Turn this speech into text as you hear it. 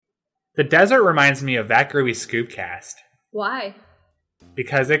The desert reminds me of That Groovy Scoopcast. Why?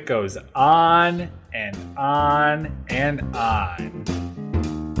 Because it goes on and on and on.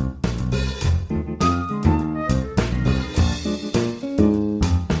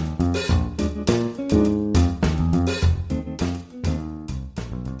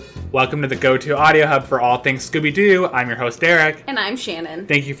 Welcome to the go-to audio hub for all things Scooby-Doo. I'm your host, Derek. And I'm Shannon.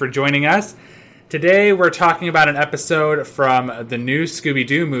 Thank you for joining us. Today, we're talking about an episode from the new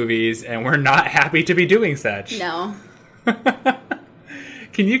Scooby-Doo movies, and we're not happy to be doing such. No.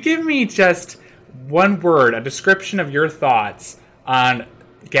 Can you give me just one word, a description of your thoughts on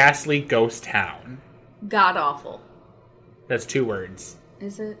Ghastly Ghost Town? God awful. That's 2 words.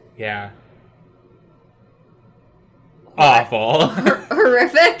 Is it? Yeah. Awful.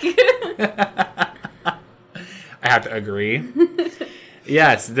 Horrific. I have to agree.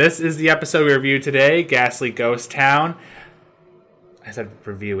 Yes, this is the episode we reviewed today, Ghastly Ghost Town. I said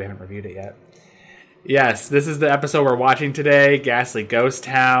review, we haven't reviewed it yet. Yes, this is the episode we're watching today, Ghastly Ghost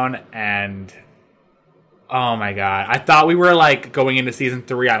Town, and oh my god, I thought we were like going into season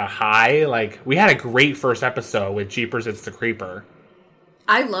 3 on a high. Like, we had a great first episode with Jeepers It's the Creeper.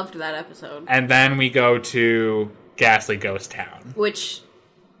 I loved that episode. And then we go to Ghastly Ghost Town, which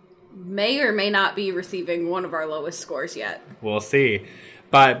may or may not be receiving one of our lowest scores yet. We'll see.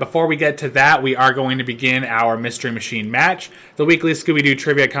 But before we get to that, we are going to begin our Mystery Machine match, the weekly Scooby-Doo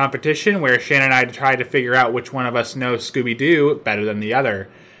trivia competition where Shannon and I try to figure out which one of us knows Scooby-Doo better than the other.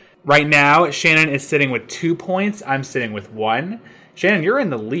 Right now, Shannon is sitting with 2 points. I'm sitting with 1. Shannon, you're in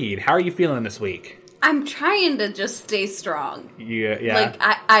the lead. How are you feeling this week? I'm trying to just stay strong. Yeah. Like,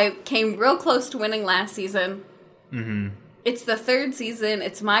 I came real close to winning last season. Mm-hmm. It's the 3rd season.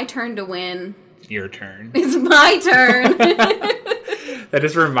 It's my turn to win. Your turn. It's my turn. That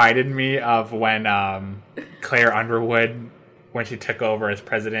just reminded me of when Claire Underwood, when she took over as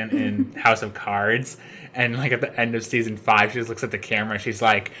president in House of Cards, and like at the end of season 5, she just looks at the camera and she's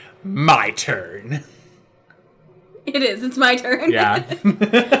like, "My turn." It is. It's my turn. Yeah.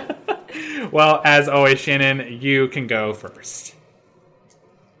 Well, as always, Shannon, you can go first.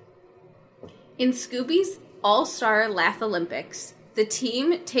 In Scooby's All-Star Laugh Olympics, the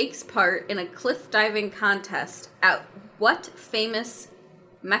team takes part in a cliff diving contest at what famous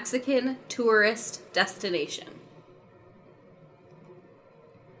Mexican tourist destination?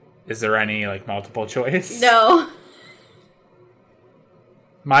 Is there any, like, multiple choice? No.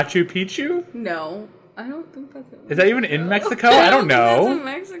 Machu Picchu? No. I don't think that's in Mexico. Is that even in Mexico? I don't know. That's in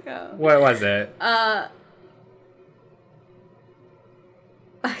Mexico. What was it? I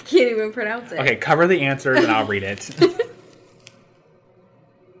can't even pronounce it. Okay, cover the answers and I'll read it.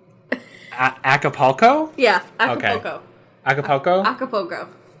 Acapulco? Yeah, Acapulco. Okay. Acapulco? Acapulco.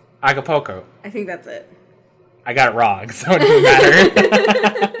 Acapulco. I think that's it. I got it wrong, so it doesn't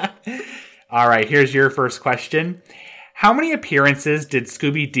matter. All right, here's your first question. How many appearances did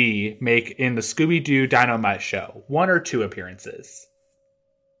Scooby-Dee make in the Scooby-Doo Dynamite show? 1 or 2 appearances?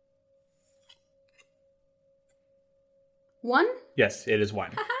 1? Yes, it is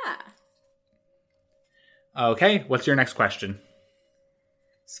 1. Haha. Okay, what's your next question?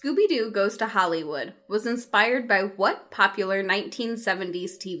 Scooby-Doo Goes to Hollywood was inspired by what popular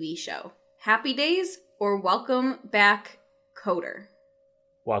 1970s TV show? Happy Days or Welcome Back, Kotter?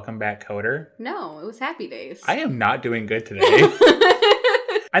 Welcome Back, Kotter? No, it was Happy Days. I am not doing good today.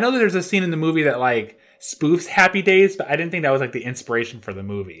 I know that there's a scene in the movie that, like, spoofs Happy Days, but I didn't think that was, like, the inspiration for the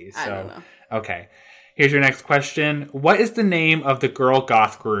movie. So, I don't know. Okay. Here's your next question. What is the name of the girl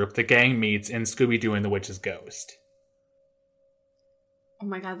goth group the gang meets in Scooby-Doo and the Witch's Ghost? Oh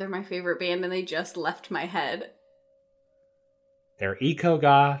my god, they're my favorite band and they just left my head. They're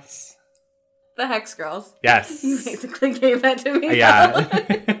eco-goths. The Hex Girls. Yes. You basically gave that to me. Yeah.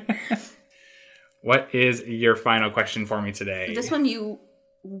 What is your final question for me today? This one you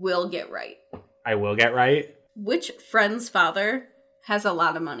will get right. I will get right? Which friend's father has a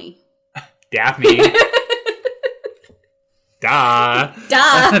lot of money? Daphne. Duh.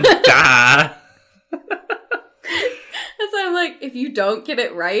 Duh. Duh. So I'm like, if you don't get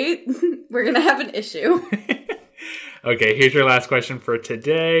it right, we're going to have an issue. Okay, here's your last question for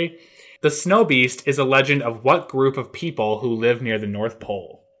today. The Snow Beast is a legend of what group of people who live near the North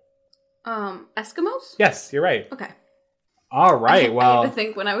Pole? Eskimos? Yes, you're right. Okay. All right, well. I had to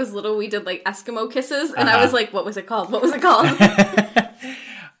think when I was little, we did like Eskimo kisses, and I was like, what was it called? What was it called?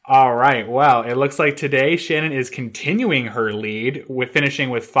 All right, well, it looks like today Shannon is continuing her lead, with finishing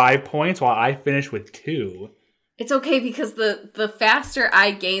with 5 points, while I finish with 2. It's okay because the faster I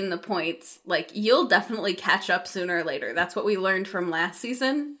gain the points, like, you'll definitely catch up sooner or later. That's what we learned from last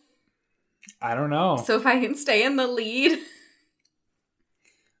season. I don't know. So if I can stay in the lead.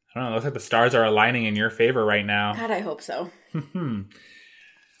 I don't know. It looks like the stars are aligning in your favor right now. God, I hope so.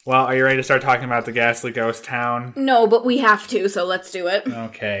 Well, are you ready to start talking about the ghastly ghost town? No, but we have to, so let's do it.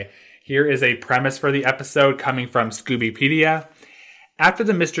 Okay. Here is a premise for the episode coming from Scoobypedia. After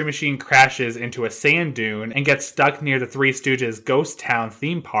the Mystery Machine crashes into a sand dune and gets stuck near the Three Stooges Ghost Town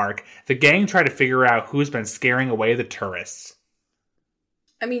theme park, the gang try to figure out who's been scaring away the tourists.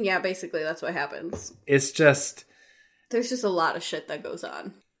 I mean, yeah, basically that's what happens. It's just... There's just a lot of shit that goes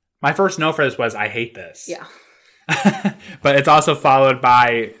on. My first note for this was, I hate this. Yeah. But it's also followed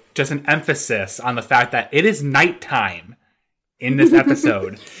by just an emphasis on the fact that it is nighttime in this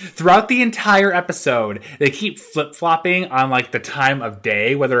episode. Throughout the entire episode, they keep flip-flopping on, like, the time of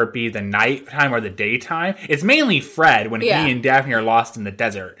day, whether it be the nighttime or the daytime. It's mainly Fred when he and Daphne are lost in the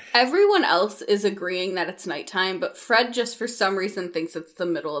desert. Everyone else is agreeing that it's nighttime, but Fred just for some reason thinks it's the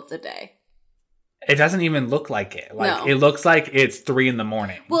middle of the day. It doesn't even look like it. Like, no. It looks like it's 3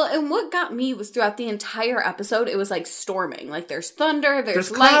 a.m. Well, and what got me was throughout the entire episode, it was like storming. Like, there's thunder, there's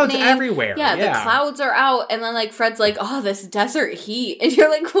clouds lightning. everywhere. Yeah, the clouds are out. And then, like, Fred's like, oh, this desert heat. And you're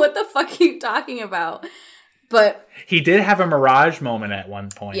like, what the fuck are you talking about? But he did have a mirage moment at one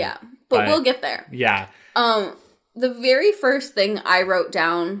point. Yeah, but we'll get there. Yeah. The very first thing I wrote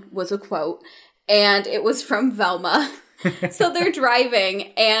down was a quote, and it was from Velma. So they're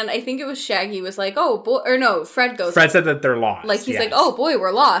driving, and I think it was Shaggy was like, oh, boy, or no, Fred goes. Fred said that they're lost. Like, he's like, oh, boy,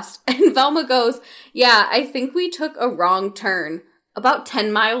 we're lost. And Velma goes, yeah, I think we took a wrong turn about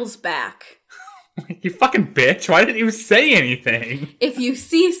 10 miles back. You fucking bitch. Why didn't you say anything? If you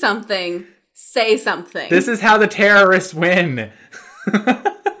see something, say something. This is how the terrorists win.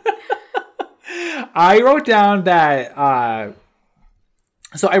 I wrote down that,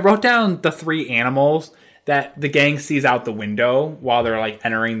 so I wrote down the 3 animals that the gang sees out the window while they're, like,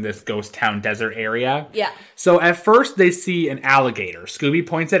 entering this ghost town desert area. Yeah. So at first they see an alligator. Scooby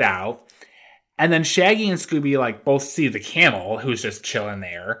points it out. And then Shaggy and Scooby, like, both see the camel who's just chilling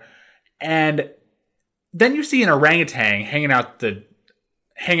there. And then you see an orangutan hanging out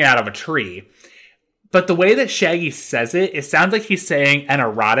of a tree. But the way that Shaggy says it sounds like he's saying an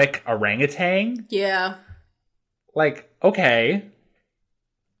erotic orangutan. Yeah. Like, okay.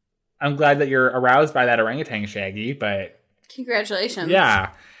 I'm glad that you're aroused by that orangutan, Shaggy, but... Congratulations.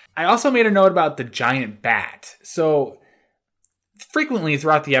 Yeah. I also made a note about the giant bat. So, frequently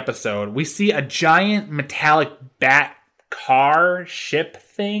throughout the episode, we see a giant metallic bat car ship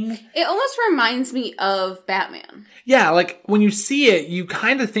thing. It almost reminds me of Batman. Yeah, like, when you see it, you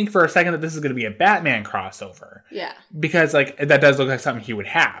kind of think for a second that this is going to be a Batman crossover. Yeah. Because, like, that does look like something he would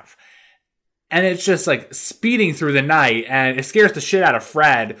have. And it's just, like, speeding through the night, and it scares the shit out of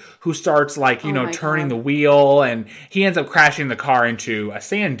Fred, who starts, like, turning the wheel, and he ends up crashing the car into a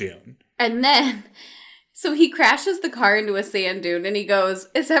sand dune. And then, so he crashes the car into a sand dune, and he goes,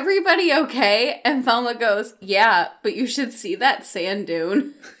 is everybody okay? And Velma goes, yeah, but you should see that sand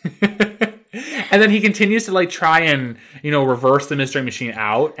dune. And then he continues to, like, try and, reverse the Mystery Machine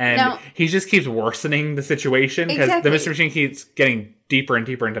out, and he just keeps worsening the situation, because the Mystery Machine keeps getting deeper and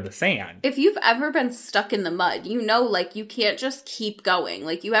deeper into the sand. If you've ever been stuck in the mud, like, you can't just keep going.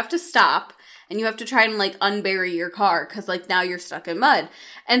 Like, you have to stop, and you have to try and, like, unbury your car, because, like, now you're stuck in mud.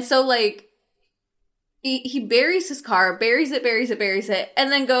 And so, like, he buries his car, buries it, and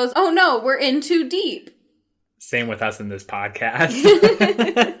then goes, oh no, we're in too deep. Same with us in this podcast.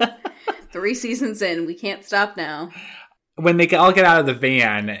 3 seasons in, we can't stop now. When they all get out of the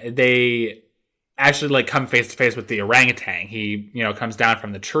van, they actually, like, come face to face with the orangutan. He, comes down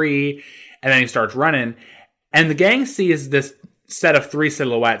from the tree, and then he starts running. And the gang sees this set of 3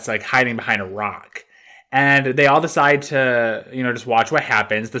 silhouettes, like, hiding behind a rock. And they all decide to, just watch what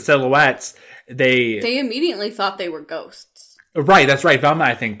happens. The silhouettes, They immediately thought they were ghosts. Right, that's right. Velma,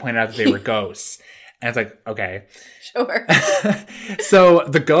 I think, pointed out that they were ghosts. And it's like, okay. Sure. So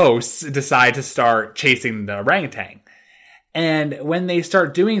the ghosts decide to start chasing the orangutan. And when they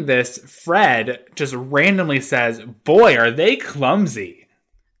start doing this, Fred just randomly says, boy, are they clumsy.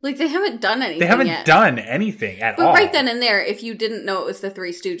 Like, they haven't done anything They haven't yet. done anything at all. But right then and there, if you didn't know it was the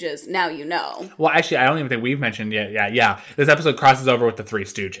Three Stooges, now you know. Well, actually, I don't even think we've mentioned yet. Yeah. This episode crosses over with the Three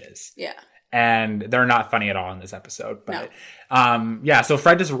Stooges. Yeah. And they're not funny at all in this episode. But, so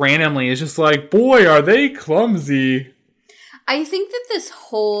Fred just randomly is just like, boy, are they clumsy. I think that this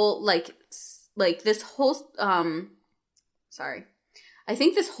whole, I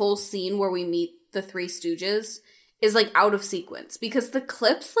think this whole scene where we meet the Three Stooges is, like, out of sequence. Because the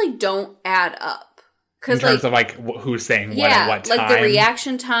clips, like, don't add up In terms of, like, who's saying what at what time. Like, the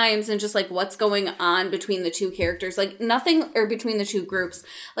reaction times and just, like, what's going on between the two characters. Like, nothing, or between the two groups.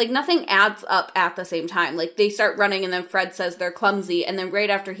 Like, nothing adds up at the same time. Like, they start running, and then Fred says they're clumsy, and then right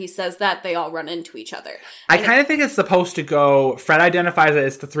after he says that, they all run into each other. I kind of think it's supposed to go, Fred identifies it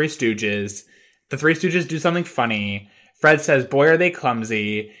as the Three Stooges. The Three Stooges do something funny. Fred says, boy, are they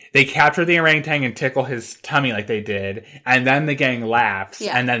clumsy. They capture the orangutan and tickle his tummy like they did. And then the gang laughs.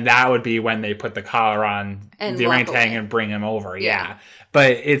 Yeah. And then that would be when they put the collar on and the orangutan and bring him over. Yeah.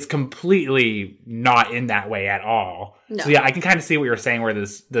 But it's completely not in that way at all. No. So, yeah, I can kind of see what you're saying where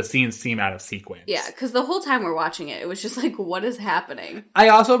the scenes seem out of sequence. Yeah, because the whole time we're watching it, it was just like, what is happening? I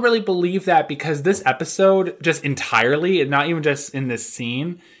also really believe that because this episode, just entirely, and not even just in this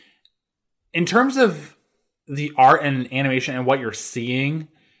scene, in terms of the art and animation and what you're seeing,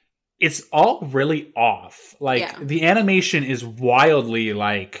 it's all really off. Like, the animation is wildly,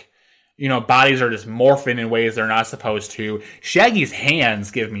 like, you know, bodies are just morphing in ways they're not supposed to. Shaggy's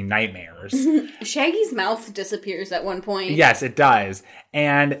hands give me nightmares. Shaggy's mouth disappears at one point. Yes, it does.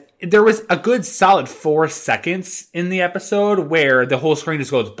 And there was a good solid 4 seconds in the episode where the whole screen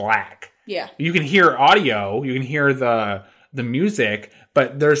just goes black. Yeah. You can hear audio, you can hear the music,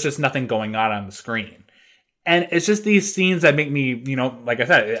 but there's just nothing going on the screen. And it's just these scenes that make me, you know, like I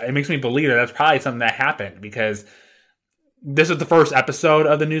said, it makes me believe that that's probably something that happened because this is the first episode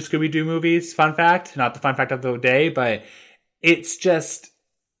of the new Scooby-Doo movies. Fun fact, not the fun fact of the day, but it's just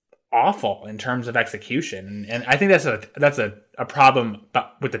awful in terms of execution. And I think that's a problem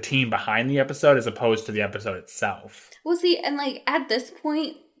with the team behind the episode as opposed to the episode itself. Well, see, and like at this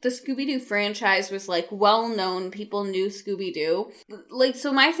point, the Scooby-Doo franchise was, like, well-known. People knew Scooby-Doo. Like,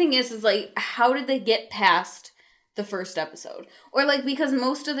 so my thing is, like, how did they get past the first episode? Or, like, because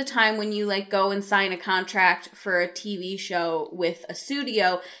most of the time when you, like, go and sign a contract for a TV show with a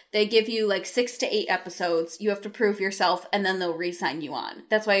studio, they give you, like, 6 to 8 episodes. You have to prove yourself, and then they'll re-sign you on.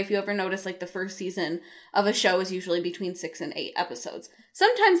 That's why if you ever notice, like, the first season of a show is usually between 6 and 8 episodes.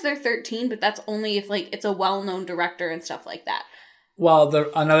 Sometimes they're 13, but that's only if, like, it's a well-known director and stuff like that. Well,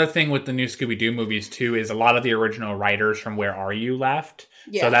 another thing with the new Scooby-Doo movies, too, is a lot of the original writers from Where Are You left.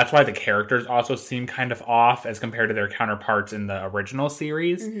 Yeah. So that's why the characters also seem kind of off as compared to their counterparts in the original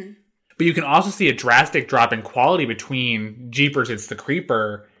series. Mm-hmm. But you can also see a drastic drop in quality between Jeepers It's the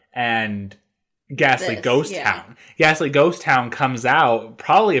Creeper and Ghastly Ghost Town. Ghastly Ghost Town comes out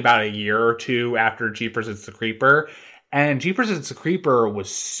probably about a year or two after Jeepers It's the Creeper. And Jeepers It's the Creeper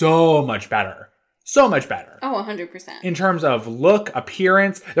was so much better. So much better. Oh, 100%. In terms of look,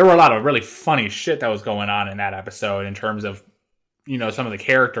 appearance, there were a lot of really funny shit that was going on in that episode in terms of, you know, some of the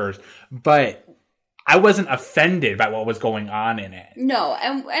characters. But I wasn't offended by what was going on in it. No,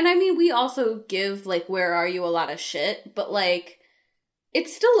 and I mean, we also give, like, Where Are You a lot of shit, but, like,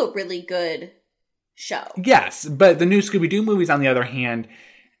 it's still a really good show. Yes, but the new Scooby-Doo movies, on the other hand,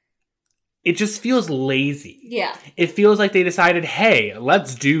 it just feels lazy. Yeah. It feels like they decided, hey,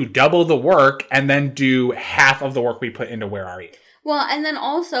 let's do double the work and then do half of the work we put into Where Are You? Well, and then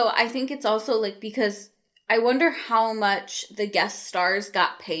also, I think it's also, like, because I wonder how much the guest stars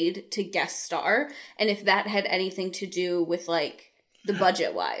got paid to guest star, and if that had anything to do with, like, the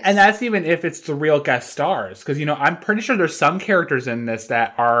budget-wise. And that's even if it's the real guest stars. Because, you know, I'm pretty sure there's some characters in this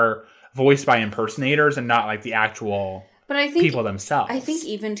that are voiced by impersonators and not, like, the actual... But I think people themselves. I think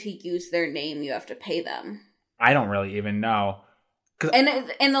even to use their name, you have to pay them. I don't really even know.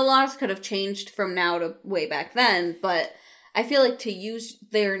 And the laws could have changed from now to way back then, but I feel like to use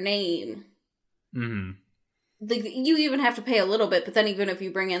their name, like, you even have to pay a little bit, but then even if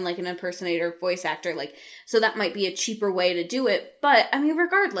you bring in, like, an impersonator voice actor, like, so that might be a cheaper way to do it. But, I mean,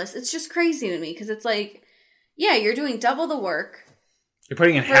 regardless, it's just crazy to me, because it's like, yeah, you're doing double the work. You're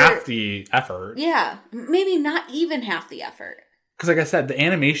putting in half the effort. Yeah. Maybe not even half the effort. Because like I said, the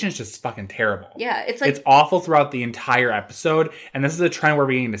animation is just fucking terrible. Yeah, it's like... It's awful throughout the entire episode. And this is a trend we're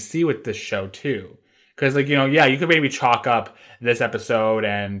beginning to see with this show, too. Because, like, you know, yeah, you could maybe chalk up this episode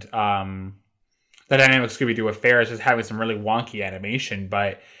and the Dynamic Scooby-Doo Affairs as having some really wonky animation.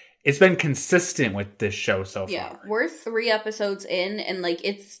 But it's been consistent with this show so far. Yeah, we're 3 episodes in, and, like,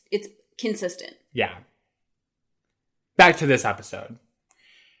 it's consistent. Yeah. Back to this episode.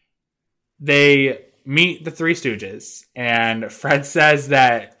 They meet the Three Stooges, and Fred says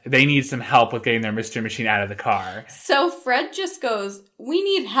that they need some help with getting their Mystery Machine out of the car. So Fred just goes, we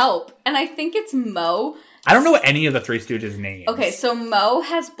need help. And I think it's Mo. I don't know any of the Three Stooges' names. Okay, so Mo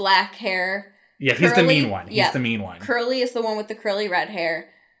has black hair. Yeah, he's the mean one. He's the mean one. Curly is the one with the curly red hair.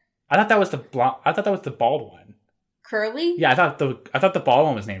 I thought that was the bald one. Curly? Yeah, I thought the bald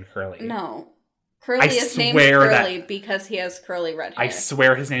one was named Curly. No. Curly is named Curly because he has curly red hair. I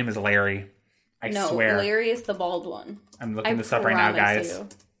swear his name is Larry. I no, swear. Larry is the bald one. I'm looking this up right now, guys. You.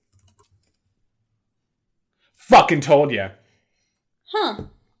 Fucking told you. Huh.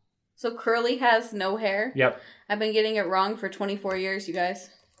 So Curly has no hair? Yep. I've been getting it wrong for 24 years, you guys.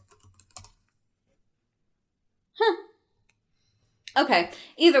 Huh. Okay.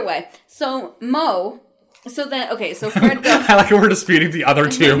 Either way. So Mo... So Fred goes... I like we're disputing the other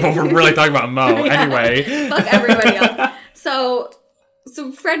two, but we're really talking about Mo. Yeah. Anyway. Fuck everybody else. So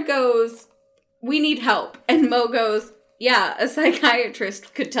Fred goes, we need help. And Mo goes, yeah, a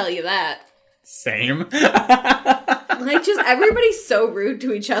psychiatrist could tell you that. Same. Like, just everybody's so rude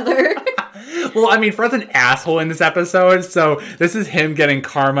to each other. Well, I mean, Fred's an asshole in this episode, so this is him getting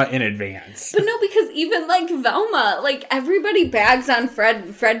karma in advance. But no, because even, like, Velma, like, everybody bags on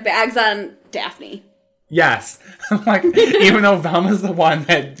Fred. Fred bags on Daphne. Yes. Like, even though Velma's the one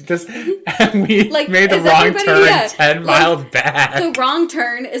that just... we like, made the wrong turn yeah, 10 miles back. The wrong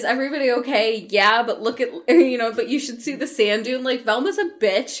turn. Is everybody okay? Yeah, but look at... but you should see the sand dune. Like, Velma's a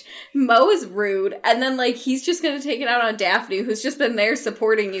bitch. Mo is rude. And then, like, he's just gonna take it out on Daphne, who's just been there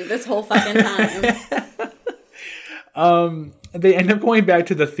supporting you this whole fucking time. They end up going back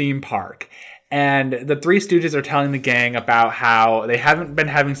to the theme park. And the Three Stooges are telling the gang about how they haven't been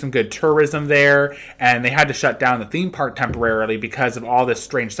having some good tourism there, and they had to shut down the theme park temporarily because of all this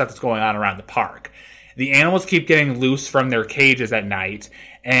strange stuff that's going on around the park. The animals keep getting loose from their cages at night,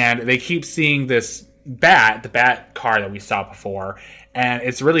 and they keep seeing this bat, the bat car that we saw before, and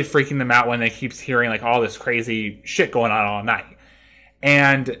it's really freaking them out when they keep hearing like all this crazy shit going on all night.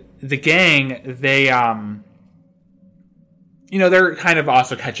 And the gang, they're kind of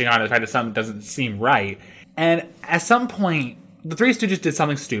also catching on to the fact that something doesn't seem right. And at some point, the Three Stooges did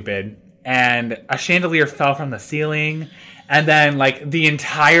something stupid, and a chandelier fell from the ceiling, and then, like, the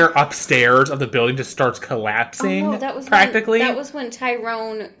entire upstairs of the building just starts collapsing, practically. That was when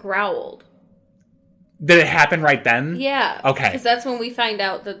Tyrone growled. Did it happen right then? Yeah. Okay. Because that's when we find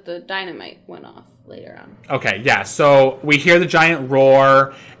out that the dynamite went off later on. Okay, yeah. So we hear the giant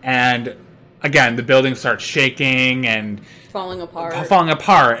roar, and, again, the building starts shaking, and... falling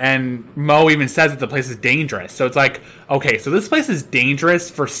apart, and Mo even says that the place is dangerous. So it's like, okay, so this place is dangerous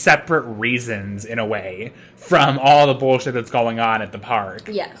for separate reasons, in a way, from all the bullshit that's going on at the park.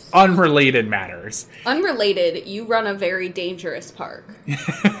 Yes. Unrelated matters. Unrelated, you run a very dangerous park.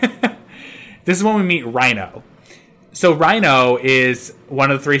 This is when we meet Rhino. So Rhino is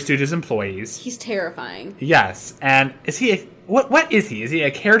one of the Three Stooges employees. He's terrifying. Yes, and is he what is he? Is he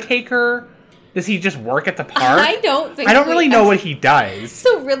a caretaker? Does he just work at the park? I don't really know what he does.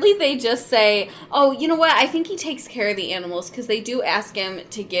 So really they just say, oh, you know what? I think he takes care of the animals, because they do ask him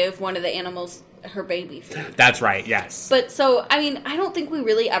to give one of the animals her baby food. That's right, yes. But so, I mean, I don't think we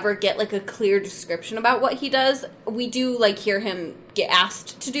really ever get, like, a clear description about what he does. We do, like, hear him get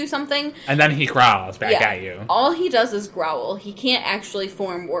asked to do something. And then he growls back at you. All he does is growl. He can't actually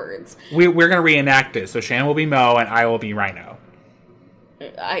form words. We're going to reenact it. So Shannon will be Mo and I will be Rhino.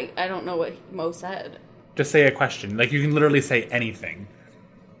 I don't know what Mo said. Just say a question. Like, you can literally say anything.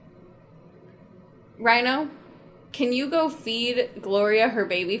 Rhino, can you go feed Gloria her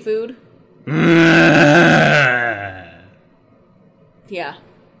baby food? Yeah.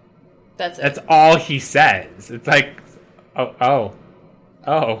 That's it. That's all he says. It's like, oh.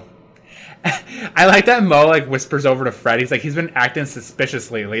 I like that Mo, like, whispers over to Fred. He's like, he's been acting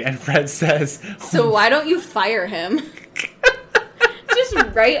suspicious lately. And Fred says... so why don't you fire him?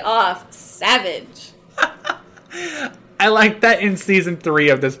 Just right off. Savage. I like that in season 3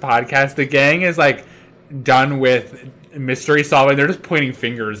 of this podcast, the gang is, like, done with mystery solving. They're just pointing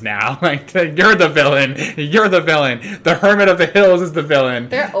fingers now. Like, you're the villain. You're the villain. The Hermit of the Hills is the villain.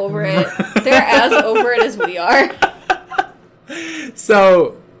 They're over it. They're as over it as we are.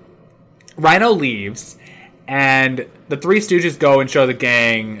 So, Rhino leaves, and the Three Stooges go and show the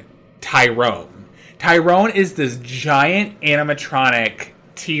gang Tyrone. Tyrone is this giant animatronic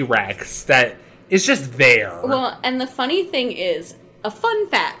T-Rex that is just there. Well, and the funny thing is, a fun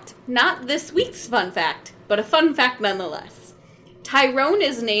fact, not this week's fun fact, but a fun fact nonetheless. Tyrone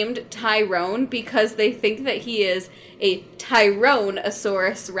is named Tyrone because they think that he is a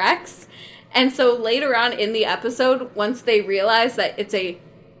Tyrannosaurus Rex. And so later on in the episode, once they realize that it's a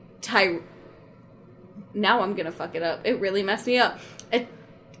now I'm gonna fuck it up. It really messed me up.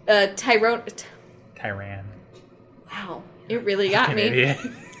 Tyran. Wow. It really got me. Idiot.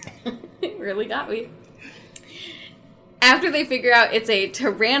 It really got me. after they figure out it's a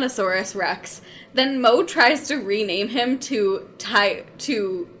Tyrannosaurus Rex, then Mo tries to rename him to Tyran,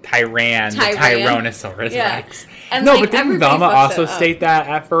 Tyran. the Tyrannosaurus Rex. And no, like, but didn't everybody Velma fucks also it up. state that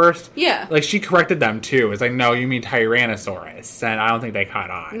at first? Yeah. Like, she corrected them, too. It's like, no, you mean Tyrannosaurus. And I don't think they caught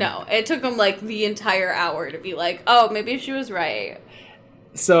on. No, it took them like the entire hour to be like, oh, maybe she was right.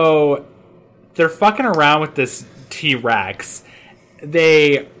 So, they're fucking around with this T-Rex.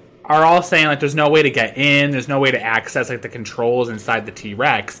 They are all saying, like, there's no way to get in. There's no way to access, like, the controls inside the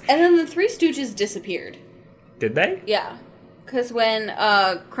T-Rex. And then the Three Stooges disappeared. Did they? Yeah. Because when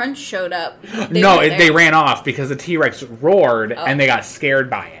Crunch showed up... They ran off because the T-Rex roared and they got scared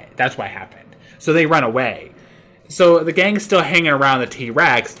by it. That's what happened. So they run away. So the gang's still hanging around the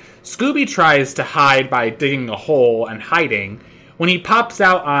T-Rex. Scooby tries to hide by digging a hole and hiding. When he pops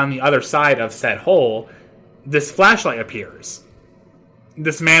out on the other side of said hole, this flashlight appears.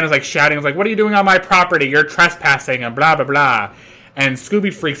 This man is like shouting, like, what are you doing on my property? You're trespassing and blah, blah, blah. And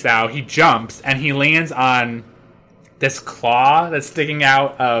Scooby freaks out. He jumps and he lands on this claw that's sticking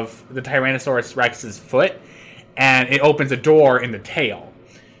out of the Tyrannosaurus Rex's foot, and it opens a door in the tail.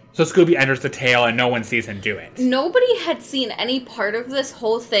 So Scooby enters the tail, and no one sees him do it. Nobody had seen any part of this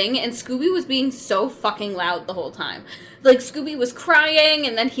whole thing, and Scooby was being so fucking loud the whole time. Like, Scooby was crying,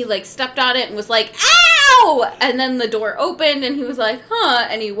 and then he, like, stepped on it and was like, ow! And then the door opened, and he was like, huh,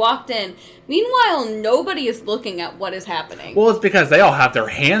 and he walked in. Meanwhile, nobody is looking at what is happening. Well, it's because they all have their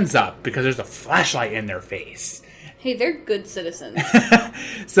hands up, because there's a flashlight in their face. Hey, they're good citizens.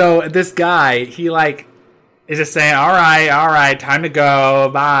 So this guy, he like is just saying, all right, time to go,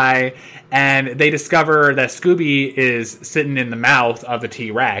 bye. And they discover that Scooby is sitting in the mouth of the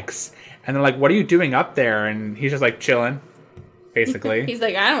T-Rex. And they're like, what are you doing up there? And he's just like chilling, basically. He's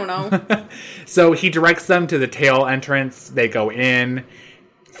like, I don't know. So he directs them to the tail entrance. They go in.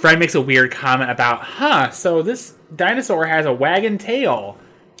 Fred makes a weird comment about, so this dinosaur has a wagging tail.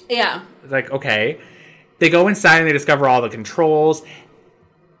 Yeah. It's like, okay. They go inside and they discover all the controls.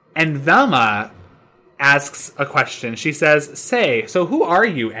 And Velma asks a question. She says, say, so who are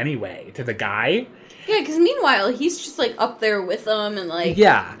you anyway? To the guy? Yeah, because meanwhile, he's just, like, up there with them and, like...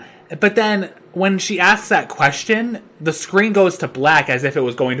 Yeah. But then when she asks that question, the screen goes to black as if it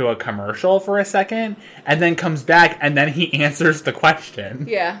was going to a commercial for a second, and then comes back, and then he answers the question.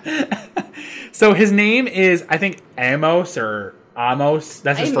 Yeah. So his name is, I think, Amos or Amos.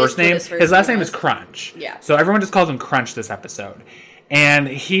 That's his first name. His last name is Crunch. Yeah. So everyone just calls him Crunch this episode. And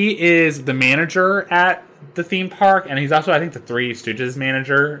he is the manager at the theme park, and he's also, I think, the Three Stooges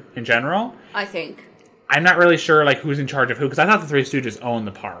manager in general. I think. I'm not really sure like who's in charge of who, because I thought the Three Stooges owned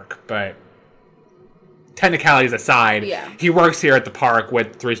the park, but technicalities aside, he works here at the park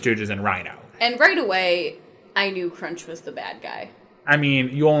with Three Stooges and Rhino. And right away, I knew Crunch was the bad guy. I mean,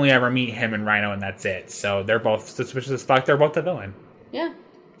 you only ever meet him and Rhino, and that's it. So they're both suspicious as fuck. They're both the villain. Yeah.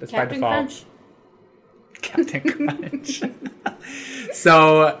 That's Captain by default. Crunch. Captain Crunch.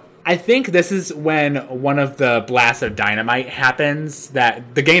 So I think this is when one of the blasts of dynamite happens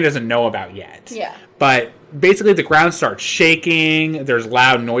that the gang doesn't know about yet. Yeah. But basically the ground starts shaking. There's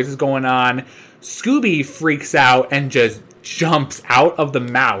loud noises going on. Scooby freaks out and just jumps out of the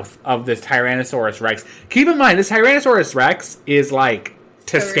mouth of this Tyrannosaurus Rex. Keep in mind, this Tyrannosaurus Rex is like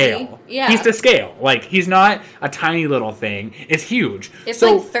to 30? scale. Yeah. He's to scale. Like, he's not a tiny little thing. It's huge. It's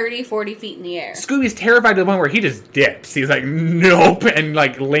so, like 30, 40 feet in the air. Scooby's terrified to the point where he just dips. He's like, nope, and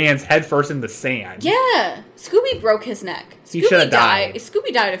like lands headfirst in the sand. Yeah. Scooby broke his neck. He should have died.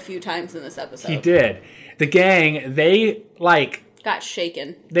 Scooby died a few times in this episode. He did. The gang, they like... got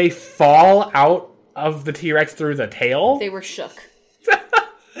shaken. They fall out of the T-Rex through the tail. They were shook.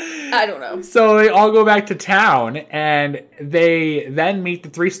 I don't know. So they all go back to town, and they then meet the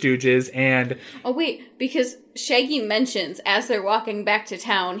Three Stooges, and... Oh, wait, because Shaggy mentions, as they're walking back to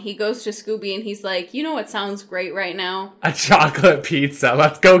town, he goes to Scooby, and he's like, you know what sounds great right now? A chocolate pizza.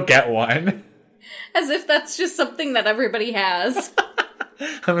 Let's go get one. As if that's just something that everybody has.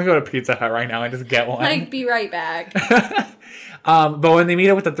 I'm gonna go to Pizza Hut right now and just get one. Like, be right back. But when they meet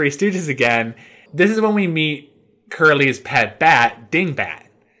up with the Three Stooges again, this is when we meet Curly's pet bat, Dingbat.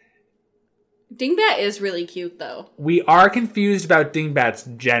 Dingbat is really cute, though. We are confused about Dingbat's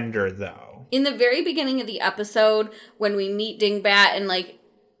gender, though. In the very beginning of the episode, when we meet Dingbat and, like,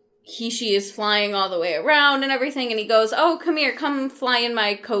 she is flying all the way around and everything, and he goes, oh, come here, come fly in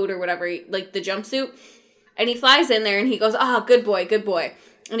my coat or whatever, like, the jumpsuit. And he flies in there, and he goes, oh, good boy, good boy.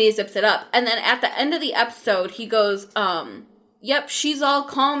 And he zips it up. And then at the end of the episode, he goes, yep, she's all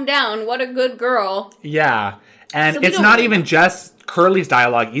calmed down. What a good girl. Yeah. And So it's not even just Curly's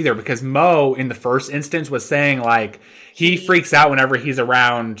dialogue either, because Mo, in the first instance, was saying, like, he freaks out whenever he's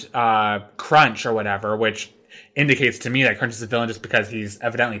around Crunch or whatever, which indicates to me that Crunch is a villain just because he's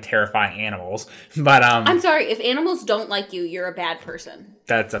evidently terrifying animals. But I'm sorry, if animals don't like you, you're a bad person.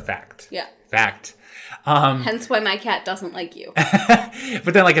 That's a fact. Yeah. Fact. Hence why my cat doesn't like you.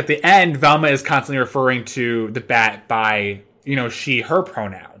 But then, like, at the end, Velma is constantly referring to the bat by, she, her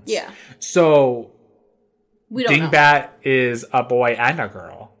pronouns. Yeah. So, we don't know. Dingbat is a boy and a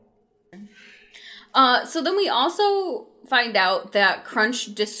girl. So then we also find out that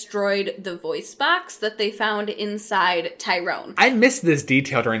Crunch destroyed the voice box that they found inside Tyrone. I missed this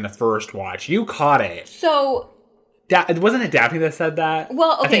detail during the first watch. You caught it. So... wasn't it Daphne that said that?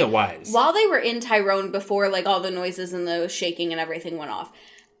 Well, okay. I think it was. While they were in Tyrone before, like, all the noises and the shaking and everything went off,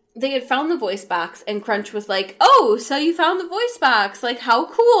 they had found the voice box, and Crunch was like, oh, so you found the voice box. Like, how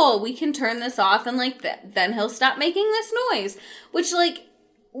cool. We can turn this off, and, like, then he'll stop making this noise. Which, like,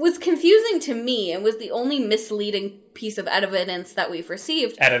 was confusing to me and was the only misleading piece of evidence that we've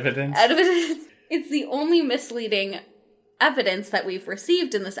received. Evidence? It's the only misleading evidence that we've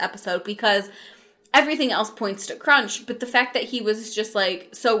received in this episode, because... everything else points to Crunch, but the fact that he was just, like,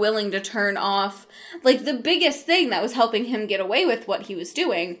 so willing to turn off, like, the biggest thing that was helping him get away with what he was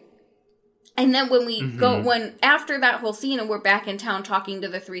doing. And then when we after that whole scene and we're back in town talking to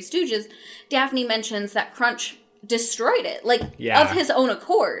the Three Stooges, Daphne mentions that Crunch destroyed it, like, of his own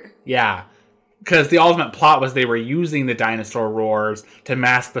accord. Yeah. Because the ultimate plot was they were using the dinosaur roars to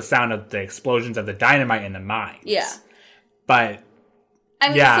mask the sound of the explosions of the dynamite in the mines. Yeah. But... I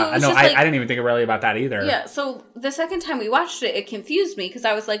mean, yeah, so I didn't even think really about that either. Yeah, so the second time we watched it, it confused me, because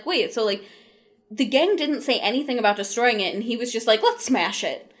I was like, wait, so, like, the gang didn't say anything about destroying it, and he was just like, let's smash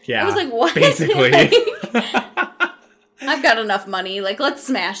it. Yeah, I was like, what? basically. I've got enough money, like, let's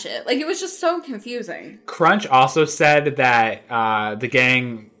smash it. Like, it was just so confusing. Crunch also said that the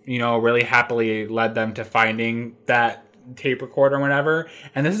gang, really happily led them to finding that tape recorder or whatever,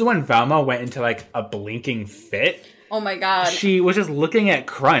 and this is when Velma went into, like, a blinking fit. Oh my god. She was just looking at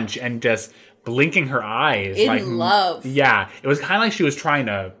Crunch and just blinking her eyes. In love. Yeah. It was kind of like she was trying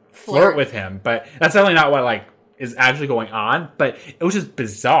to flirt with him. But that's definitely not what, like, is actually going on. But it was just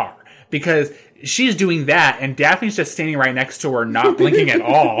bizarre. Because she's doing that and Daphne's just standing right next to her, not blinking at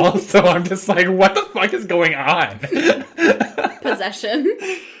all. So I'm just like, what the fuck is going on? Possession.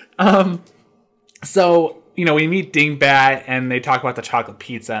 So, we meet Dingbat and they talk about the chocolate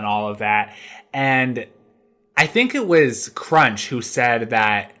pizza and all of that. And... I think it was Crunch who said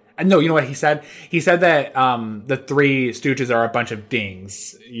that... No, you know what he said? He said that the Three Stooges are a bunch of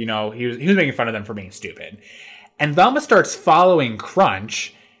dings. He was making fun of them for being stupid. And Velma starts following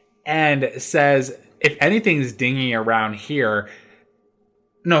Crunch and says, if anything's dingy around here...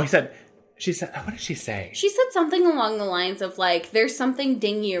 No, she said, what did she say? She said something along the lines of, like, there's something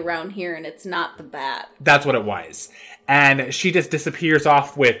dingy around here and it's not the bat. That's what it was. And she just disappears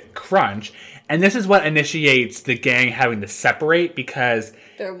off with Crunch. And this is what initiates the gang having to separate because...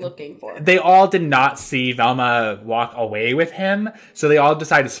 they're looking for him. They all did not see Velma walk away with him. So they all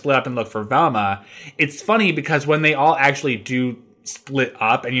decided to split up and look for Velma. It's funny because when they all actually do split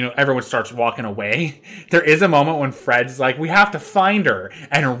up and, everyone starts walking away, there is a moment when Fred's like, we have to find her.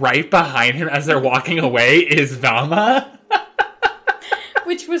 And right behind him as they're walking away is Velma.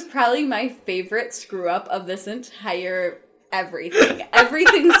 Which was probably my favorite screw-up of this entire... Everything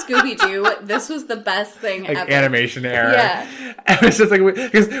Scooby-Doo, this was the best thing ever. Animation era. Yeah. It was just like,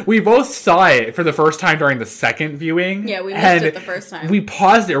 because we both saw it for the first time during the second viewing. Yeah, we missed it the first time. We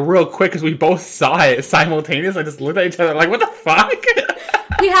paused it real quick because we both saw it simultaneously. I just looked at each other like, what the fuck?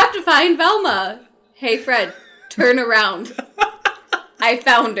 We have to find Velma. Hey, Fred, turn around. I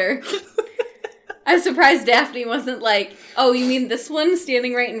found her. I'm surprised Daphne wasn't like, oh, you mean this one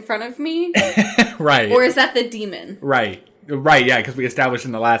standing right in front of me? Right. Or is that the demon? Right, yeah, because we established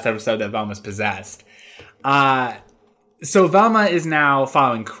in the last episode that Velma's possessed. So Velma is now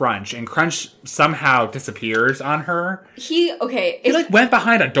following Crunch, and Crunch somehow disappears on her. He went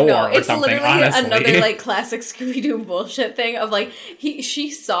behind a door or something, honestly. It's literally another, classic Scooby-Doo bullshit thing of,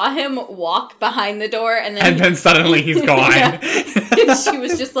 she saw him walk behind the door, and then suddenly he's gone. And she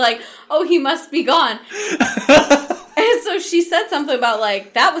was just like, oh, he must be gone. And so she said something about,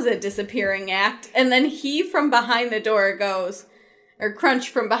 that was a disappearing act, and then he from behind the door goes, or Crunch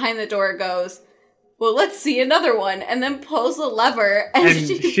from behind the door goes, well, let's see another one, and then pulls a lever, and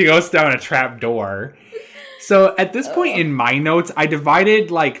she goes down a trap door. So at this point in my notes, I divided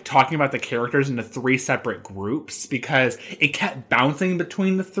talking about the characters into 3 separate groups because it kept bouncing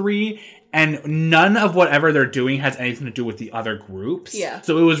between the 3, and none of whatever they're doing has anything to do with the other groups. Yeah.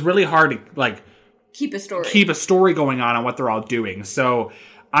 So it was really hard to keep a story going on what they're all doing. So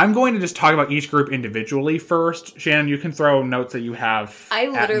I'm going to just talk about each group individually first. Shannon, you can throw notes that you have. I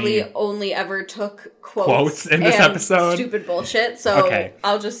literally only ever took quotes in this episode. Stupid bullshit. So okay.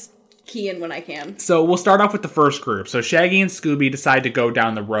 I'll just key in when I can. So we'll start off with the first group. So Shaggy and Scooby decide to go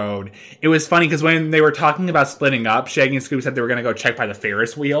down the road. It was funny because when they were talking about splitting up, Shaggy and Scooby said they were going to go check by the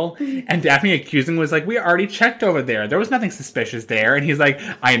Ferris wheel. And Daphne accusing was like, we already checked over there. There was nothing suspicious there. And he's like,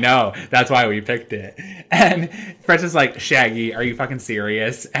 I know. That's why we picked it. And Fred's is like, Shaggy, are you fucking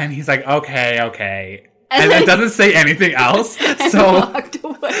serious? And he's like, okay. And then doesn't say anything else. So walked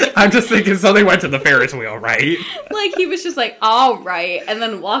away. I'm just thinking, so they went to the Ferris wheel, right? Like, he was just like, all right. And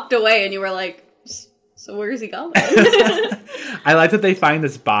then walked away, and you were like, so where is he going? I like that they find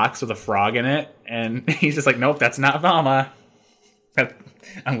this box with a frog in it, and he's just like, nope, that's not Velma.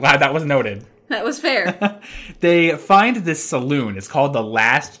 I'm glad that was noted. That was fair. They find this saloon. It's called the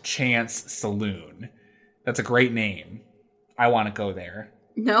Last Chance Saloon. That's a great name. I want to go there.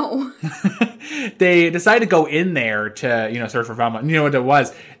 No. They decide to go in there to, search for Velma. You know what it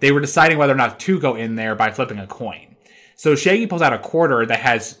was? They were deciding whether or not to go in there by flipping a coin. So Shaggy pulls out a quarter that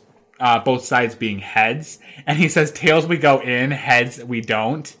has both sides being heads. And he says, tails we go in, heads we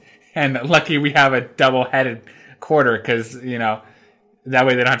don't. And lucky we have a double-headed quarter because, that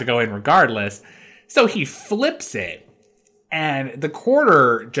way they don't have to go in regardless. So he flips it. And the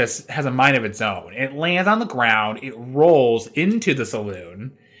quarter just has a mind of its own. It lands on the ground. It rolls into the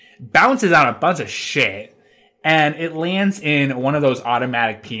saloon, bounces out a bunch of shit, and it lands in one of those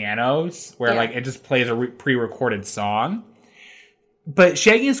automatic pianos where, it just plays a pre-recorded song. But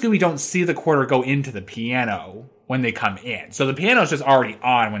Shaggy and Scooby don't see the quarter go into the piano when they come in. So the piano's just already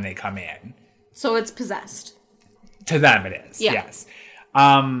on when they come in. So it's possessed. To them it is, yes.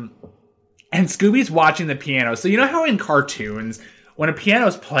 And Scooby's watching the piano. So you know how in cartoons, when a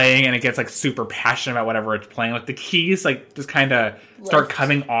piano's playing and it gets super passionate about whatever it's playing, the keys just kind of start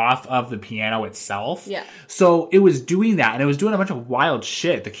coming off of the piano itself. Yeah. So it was doing that, and it was doing a bunch of wild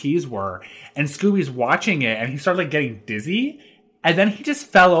shit, the keys were. And Scooby's watching it, and he started getting dizzy, and then he just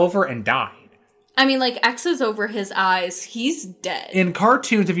fell over and died. I mean, X's over his eyes, he's dead. In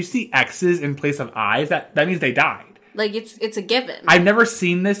cartoons, if you see X's in place of eyes, that means they died. It's a given. I've never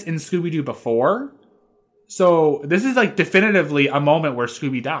seen this in Scooby-Doo before. So this is definitively a moment where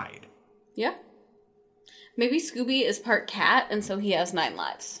Scooby died. Yeah. Maybe Scooby is part cat and so he has 9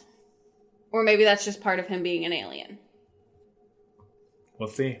 lives. Or maybe that's just part of him being an alien. We'll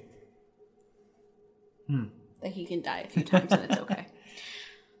see. That he can die a few times and it's okay.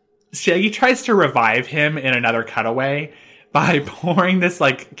 Shaggy tries to revive him in another cutaway by pouring this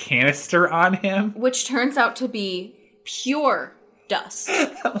canister on him. Which turns out to be pure dust.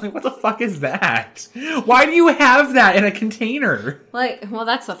 What the fuck is that? Why do you have that in a container? Well,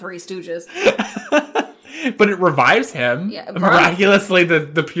 that's the Three Stooges. But it revives him. Yeah, miraculously,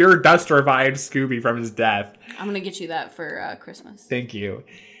 the pure dust revived Scooby from his death. I'm going to get you that for Christmas. Thank you.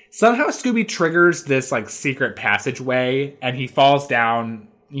 Somehow Scooby triggers this secret passageway and he falls down,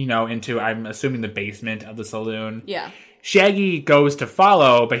 into, I'm assuming, the basement of the saloon. Yeah. Shaggy goes to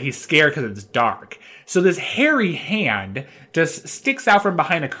follow, but he's scared because it's dark. So this hairy hand just sticks out from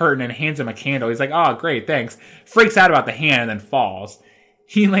behind a curtain and hands him a candle. He's like, oh, great, thanks. Freaks out about the hand and then falls.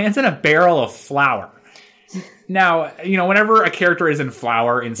 He lands in a barrel of flour. Now, whenever a character is in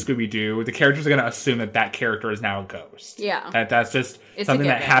flour in Scooby-Doo, the characters are going to assume that character is now a ghost. Yeah. That's just something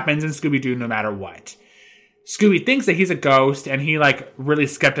that happens in Scooby-Doo no matter what. Scooby thinks that he's a ghost, and he, really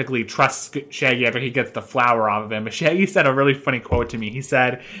skeptically trusts Shaggy after he gets the flour off of him. But Shaggy said a really funny quote to me. He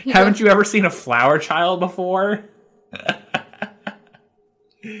said, haven't you ever seen a flower child before?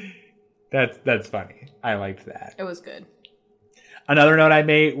 That's funny. I liked that. It was good. Another note I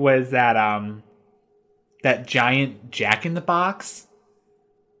made was that that giant Jack-in-the-Box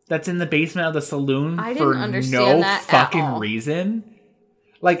that's in the basement of the saloon for no fucking reason.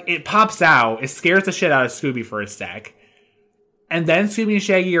 It pops out, it scares the shit out of Scooby for a sec. And then Scooby and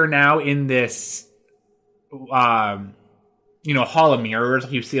Shaggy are now in this, hall of mirrors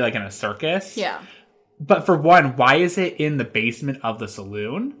like you see in a circus. Yeah. But for one, why is it in the basement of the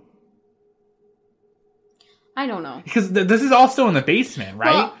saloon? I don't know. Because this is also in the basement,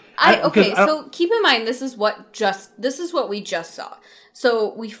 right? Well, so keep in mind, this is what we just saw.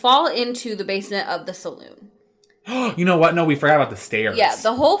 So we fall into the basement of the saloon. You know what? No, we forgot about the stairs. Yeah,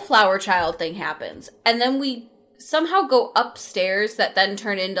 the whole flower child thing happens. And then we somehow go upstairs that then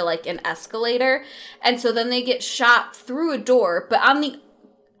turn into an escalator. And so then they get shot through a door, but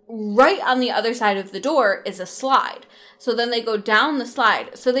right on the other side of the door is a slide. So then they go down the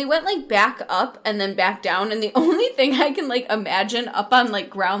slide. So they went, like, back up and then back down. And the only thing I can, like, imagine up on, like,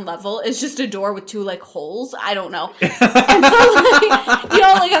 ground level is just a door with 2, like, holes. I don't know. And so, like, you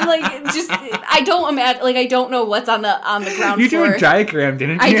know, like, I'm like, just, I don't imagine, like, I don't know what's on the ground You floor. drew a diagram,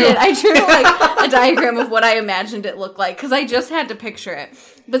 didn't you? I did. I drew, like, a diagram of what I imagined it looked like. Because I just had to picture it.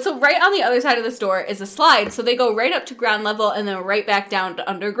 But so right on the other side of this door is a slide. So they go right up to ground level and then right back down to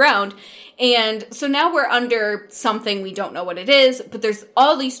underground. And so now we're under something, we don't know what it is, but there's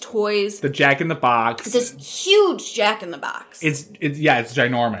all these toys. The Jack in the Box. This huge Jack in the Box. It's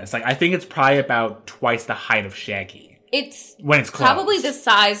ginormous. Like, I think it's probably about twice the height of Shaggy. It's when it's closed. Probably the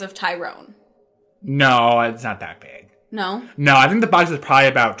size of Tyrone. No, it's not that big. No? No, I think the box is probably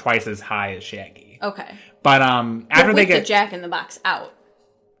about twice as high as Shaggy. Okay. But after they get the Jack in the Box out.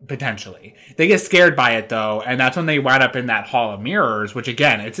 Potentially. They get scared by it, though, and that's when they wind up in that Hall of Mirrors, which,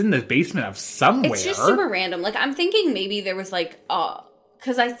 again, it's in the basement of somewhere. It's just super random. Like, I'm thinking maybe there was, like,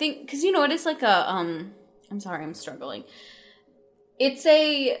 because you know, it is like a, I'm sorry, I'm struggling. It's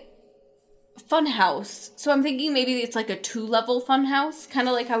a fun house. So I'm thinking maybe it's like a 2-level fun house, kind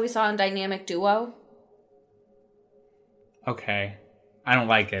of like how we saw in Dynamic Duo. Okay. I don't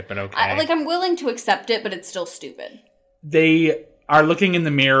like it, but okay. I'm willing to accept it, but it's still stupid. They are looking in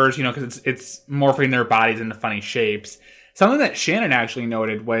the mirrors, you know, because it's morphing their bodies into funny shapes. Something that Shannon actually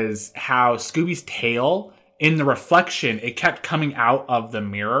noted was how Scooby's tail, in the reflection, it kept coming out of the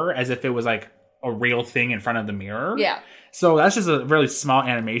mirror as if it was like a real thing in front of the mirror. Yeah. So that's just a really small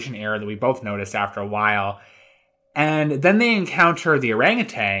animation error that we both noticed after a while. And then they encounter the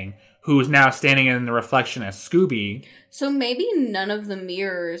orangutan, who is now standing in the reflection as Scooby. So maybe none of the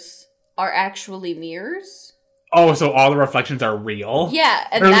mirrors are actually mirrors? Oh, so all the reflections are real? Yeah,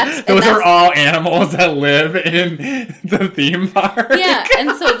 and those are all animals that live in the theme park. Yeah, and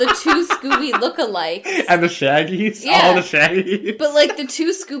so the 2 Scooby lookalikes. And the Shaggies? Yeah. All the Shaggies? But, like, the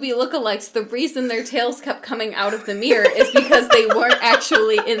 2 Scooby lookalikes, the reason their tails kept coming out of the mirror is because they weren't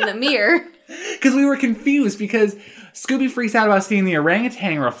actually in the mirror. Because we were confused, because Scooby freaks out about seeing the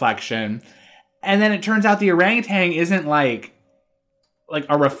orangutan reflection, and then it turns out the orangutan isn't, like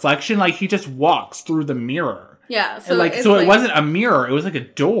a reflection. Like, he just walks through the mirror. Yeah, so it wasn't a mirror, it was like a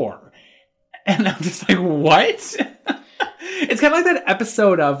door. And I'm just like, what? It's kind of like that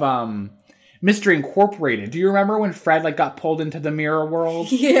episode of Mystery Incorporated. Do you remember when Fred got pulled into the mirror world?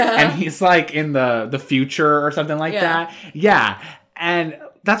 Yeah. And he's like in the future or something like that? Yeah. And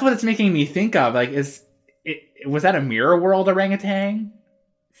that's what it's making me think of. Like, was that a mirror world orangutan?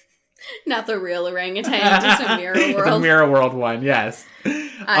 Not the real orangutan, just a mirror world. The mirror world one, yes.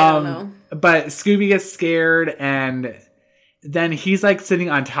 I don't know. But Scooby gets scared, and then he's sitting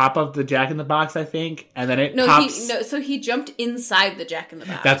on top of the Jack in the Box, I think, and then pops. So he jumped inside the Jack in the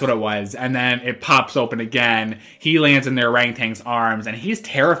Box. That's what it was, and then it pops open again. He lands in the orangutan's arms, and he's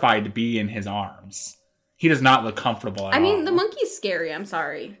terrified to be in his arms. He does not look comfortable at all. I mean, the monkey's scary. I'm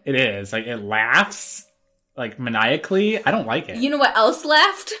sorry. It is. It laughs maniacally. I don't like it. You know what else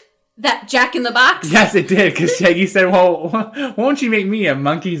laughed? That Jack in the Box? Yes, it did, because Shaggy said, well, won't you make me a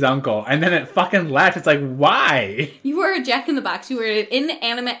monkey's uncle? And then it fucking laughed. It's like, why? You were a Jack in the Box. You were an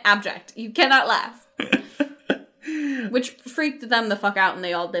inanimate object. You cannot laugh. Which freaked them the fuck out, and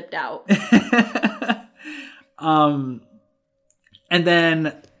they all dipped out. And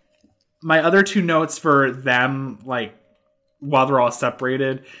then my other 2 notes for them, while they're all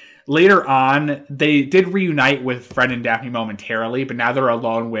separated... Later on, they did reunite with Fred and Daphne momentarily, but now they're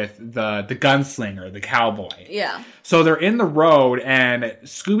alone with the gunslinger, the cowboy. Yeah. So they're in the road, and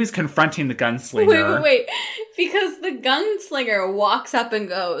Scooby's confronting the gunslinger. Wait. Because the gunslinger walks up and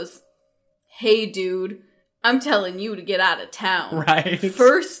goes, "Hey, dude, I'm telling you to get out of town. Right.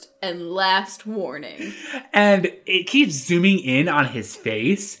 First and last warning." And it keeps zooming in on his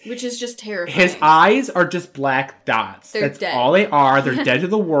face. Which is just terrifying. His eyes are just black dots. That's dead. All they are. They're dead to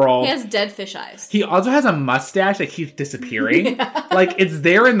the world. He has dead fish eyes. He also has a mustache that keeps disappearing. Yeah. It's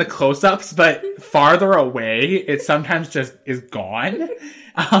there in the close-ups, but farther away, it sometimes just is gone.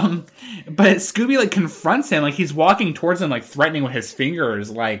 But Scooby confronts him, he's walking towards him, threatening with his fingers,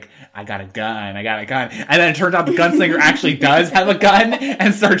 I got a gun. And then it turns out the gunslinger actually does have a gun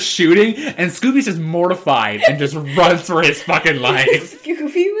and starts shooting, and Scooby's just mortified and just runs for his fucking life.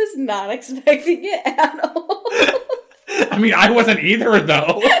 Scooby was not expecting it at all. I mean, I wasn't either,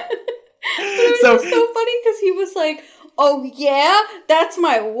 though. It was so funny because he was like, "Oh yeah, that's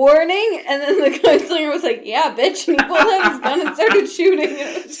my warning," and then the gunslinger was like, "Yeah, bitch," and he pulled out his gun and started shooting.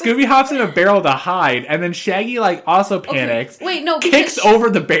 Scooby hops in a barrel to hide, and then Shaggy also panics. Okay. Wait, no, kicks over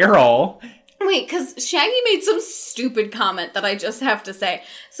the barrel. Wait, because Shaggy made some stupid comment that I just have to say.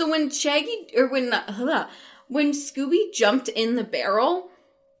 So when when Scooby jumped in the barrel,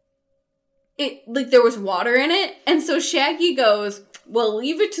 it like there was water in it, and so Shaggy goes, well,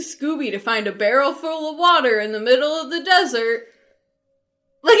 leave it to Scooby to find a barrel full of water in the middle of the desert.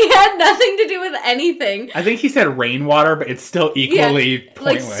 Like, it had nothing to do with anything. I think he said rainwater, but it's still equally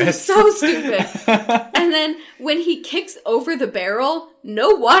pointless. Like, so stupid. And then when he kicks over the barrel,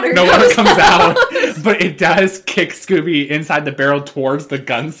 no water comes out. But it does kick Scooby inside the barrel towards the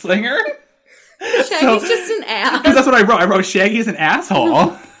gunslinger. Shaggy's just an ass. Because that's what I wrote. I wrote Shaggy's an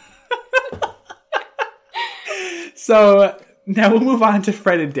asshole. So now we'll move on to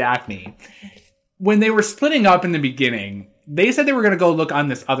Fred and Daphne. When they were splitting up in the beginning, they said they were going to go look on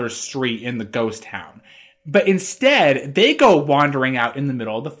this other street in the ghost town. But instead, they go wandering out in the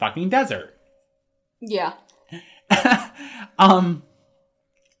middle of the fucking desert. Yeah.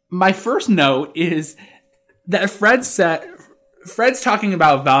 My first note is that Fred's talking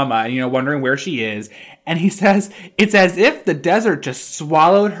about Velma, wondering where she is. And he says, it's as if the desert just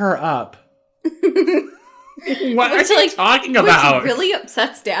swallowed her up. What are you talking about? Which really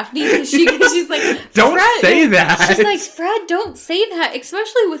upsets Daphne because she's like, don't say that. She's like, Fred, don't say that,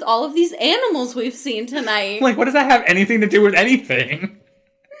 especially with all of these animals we've seen tonight. Like, what does that have anything to do with anything?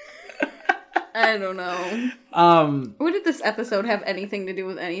 I don't know. What did this episode have anything to do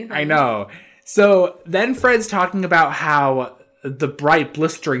with anything? I know. So then Fred's talking about how the bright,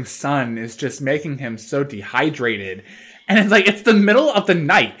 blistering sun is just making him so dehydrated. And it's like, it's the middle of the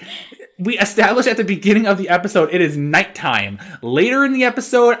night. We established at the beginning of the episode it is nighttime. Later in the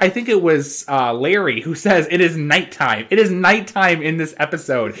episode, I think it was Larry who says it is nighttime. It is nighttime in this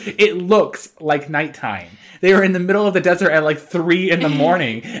episode. It looks like nighttime. They are in the middle of the desert at like 3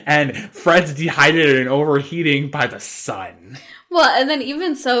 a.m, and Fred's dehydrated and overheating by the sun. Well, and then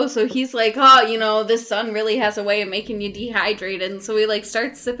even so he's like, oh, this sun really has a way of making you dehydrated. And so he, like,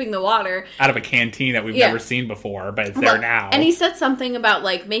 starts sipping the water. Out of a canteen that we've never seen before, but it's there now. And he said something about,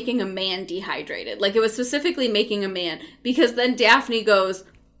 like, making a man dehydrated. Like, it was specifically making a man. Because then Daphne goes,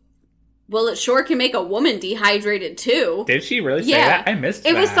 well, it sure can make a woman dehydrated, too. Did she really say that? I missed that.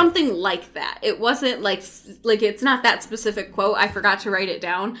 It was something like that. It wasn't, like, it's not that specific quote. I forgot to write it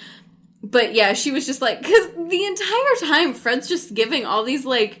down. But yeah, she was just like, because the entire time Fred's just giving all these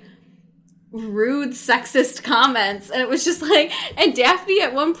like rude sexist comments, and it was just like, and Daphne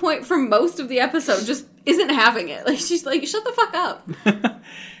at one point for most of the episode just isn't having it. Like, she's like, shut the fuck up.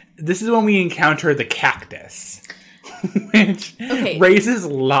 This is when we encounter the cactus, which raises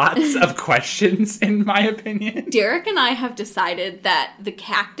lots of questions in my opinion. Derek and I have decided that the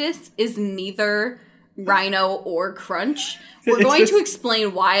cactus is neither Rhino or Crunch. We're going to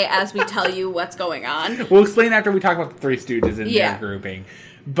explain why as we tell you what's going on. We'll explain after we talk about the Three Stooges in their grouping.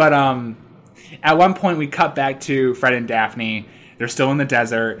 But at one point we cut back to Fred and Daphne. They're still in the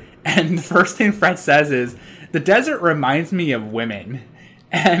desert. And the first thing Fred says is, the desert reminds me of women.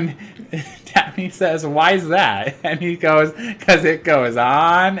 And Daphne says, why is that? And he goes, because it goes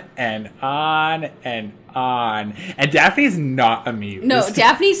on and on and on. And Daphne's not amused. No,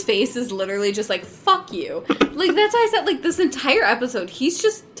 Daphne's face is literally just like, fuck you. Like, that's why I said, like, this entire episode, he's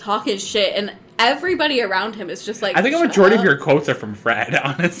just talking shit, and everybody around him is just like, I think a majority of your quotes are from Fred,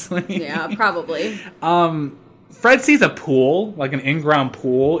 honestly. Yeah, probably. Fred sees a pool, like an in-ground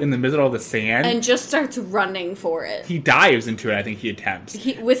pool, in the middle of the sand. And just starts running for it. He dives into it, I think he attempts.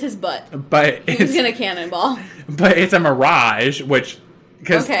 With his butt. But he's gonna cannonball. But it's a mirage, which...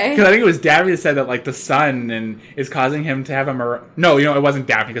 Because I think it was Daphne that said that, like, the sun is causing him to have a mirage. No, it wasn't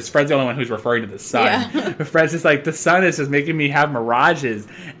Daphne, because Fred's the only one who's referring to the sun. Yeah. But Fred's just like, the sun is just making me have mirages.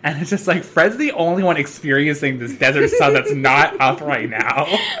 And it's just like, Fred's the only one experiencing this desert sun that's not up right now.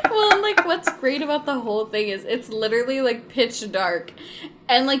 Well, and, like, what's great about the whole thing is it's literally, like, pitch dark.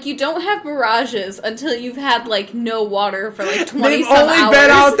 And, like, you don't have mirages until you've had, like, no water for, like, 20-some hours. They've only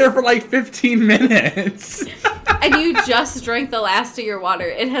been out there for, like, 15 minutes. And you just drank the last of your water.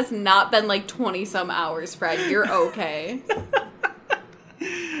 It has not been, like, 20-some hours, Fred. You're okay.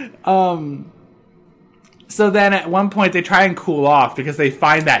 So then at one point they try and cool off because they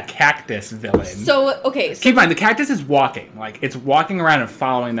find that cactus villain. So keep in mind, the cactus is walking. Like, it's walking around and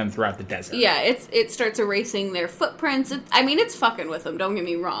following them throughout the desert. Yeah, it starts erasing their footprints. It's fucking with them, don't get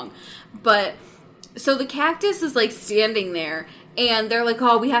me wrong. But, so the cactus is, like, standing there, and they're like,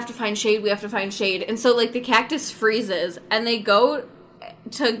 oh, we have to find shade. And so, like, the cactus freezes, and they go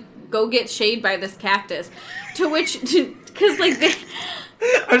to go get shade by this cactus. Because, like, they...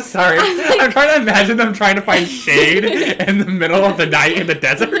 I'm sorry. I'm trying to imagine them trying to find shade in the middle of the night in the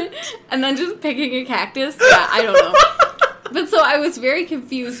desert. And then just picking a cactus. Yeah, I don't know. But so I was very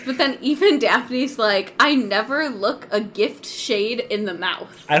confused. But then even Daphne's like, I never look a gift shade in the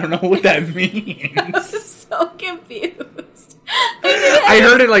mouth. I don't know what that means. I was so confused. I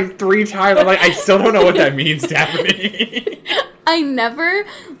heard it like 3 times. I'm like, I still don't know what that means, Daphne. I never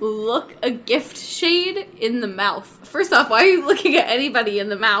look a gift shade in the mouth. First off, why are you looking at anybody in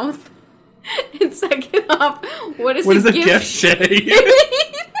the mouth? And second off, what is a gift shade?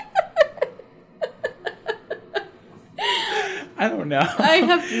 I don't know. I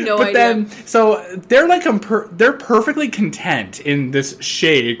have no but idea. Then, so they're like they're perfectly content in this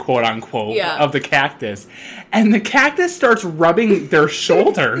shade, quote unquote, of the cactus, and the cactus starts rubbing their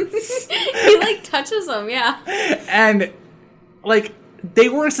shoulders. He like touches them, and like they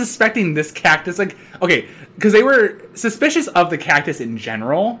weren't suspecting this cactus, like okay, because they were suspicious of the cactus in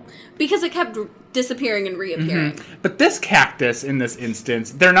general because it kept disappearing and reappearing. But this cactus, in this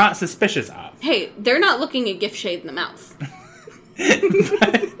instance, they're not suspicious of. Hey, they're not looking a gift shade in the mouth.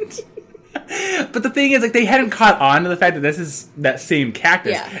 But the thing is, like, they hadn't caught on to the fact that this is that same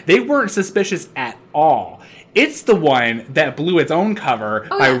cactus. Yeah. They weren't suspicious at all. It's the one that blew its own cover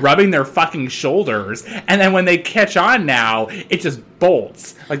by rubbing their fucking shoulders, and then when they catch on now, it just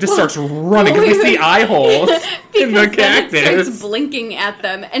bolts. Like, just starts running, because we see eye holes in the cactus. It starts blinking at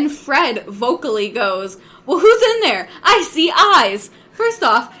them, and Fred vocally goes, well, who's in there? I see eyes. First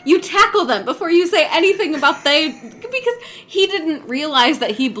off, you tackle them before you say anything about because he didn't realize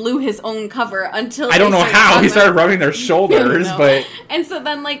that he blew his own cover until I don't know how he started rubbing their shoulders, but and so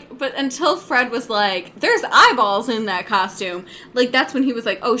then but until Fred was like, "There's eyeballs in that costume," like that's when he was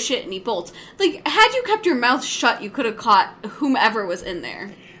like, "Oh shit!" and he bolts. Like, had you kept your mouth shut, you could have caught whomever was in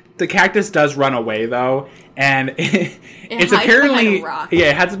there. The cactus does run away, though, and it's hides apparently behind a rock. Yeah,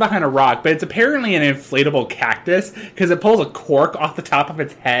 it hides behind a rock, but it's apparently an inflatable cactus because it pulls a cork off the top of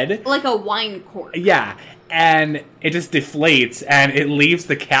its head, like a wine cork. Yeah, and it just deflates, and it leaves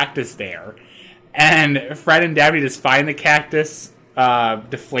the cactus there. And Fred and Daphne just find the cactus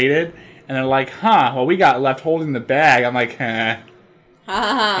deflated, and they're like, "Huh? Well, we got left holding the bag." I'm like, "Huh."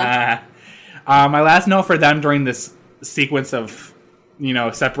 My last note for them during this sequence of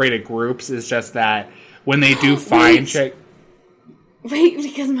separated groups is just that when they do find Wait,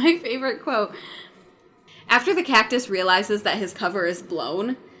 because my favorite quote, after the cactus realizes that his cover is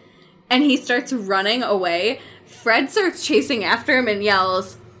blown and he starts running away, Fred starts chasing after him and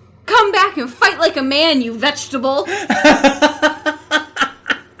yells, "Come back and fight like a man, you vegetable!"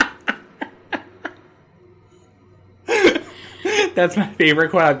 That's my favorite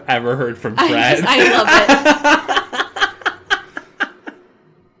quote I've ever heard from Fred. I love it.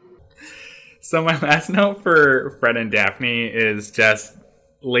 So my last note for Fred and Daphne is just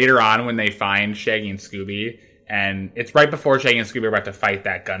later on when they find Shaggy and Scooby, and it's right before Shaggy and Scooby are about to fight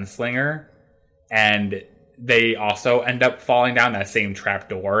that gunslinger, and they also end up falling down that same trap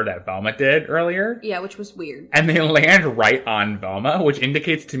door that Velma did earlier. Yeah, which was weird. And they land right on Velma, which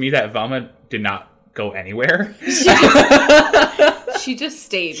indicates to me that Velma did not go anywhere. She just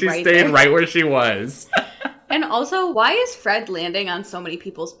stayed She right stayed there. right where she was. And also, why is Fred landing on so many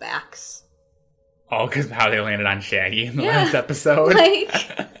people's backs? Oh, because of how they landed on Shaggy in the last episode. Like,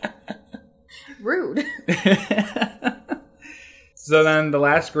 rude. So then the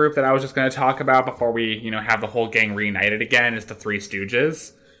last group that I was just going to talk about before we, have the whole gang reunited again is the Three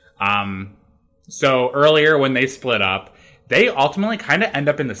Stooges. So earlier when they split up, they ultimately kind of end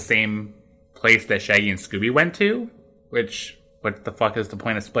up in the same place that Shaggy and Scooby went to, which, what the fuck is the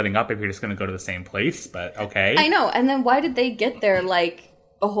point of splitting up if you're just going to go to the same place? But okay. I know. And then why did they get there, like,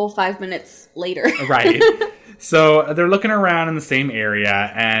 a whole 5 minutes later? Right. So they're looking around in the same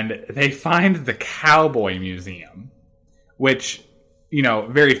area, and they find the Cowboy Museum, which,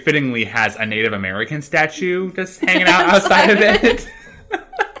 very fittingly has a Native American statue just hanging out outside of it.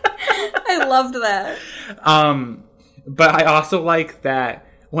 I loved that. But I also like that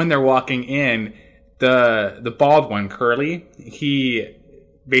when they're walking in, the bald one, Curly, he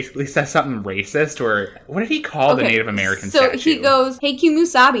basically says something racist, or what did he call the Native American statue? So he goes, "Hey,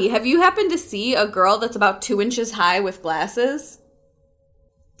 Kimusabi, have you happened to see a girl that's about 2 inches high with glasses?"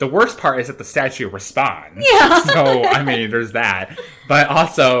 The worst part is that the statue responds. Yeah. So, there's that. But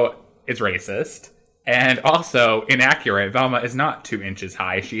also, it's racist. And also, inaccurate. Velma is not 2 inches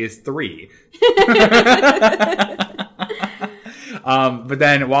high. She is 3. But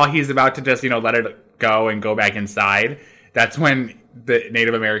then, while he's about to just, let it go and go back inside, that's when the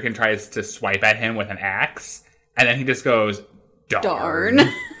Native American tries to swipe at him with an axe. And then he just goes, "Darn."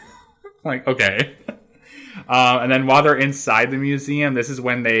 Like, okay. And then while they're inside the museum, this is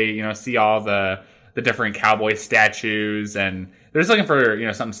when they, see all the different cowboy statues, and they're just looking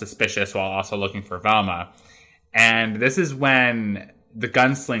for, something suspicious while also looking for Velma. And this is when the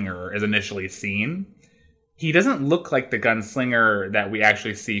gunslinger is initially seen. He doesn't look like the gunslinger that we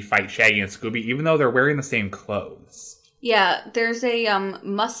actually see fight Shaggy and Scooby, even though they're wearing the same clothes. Yeah, there's a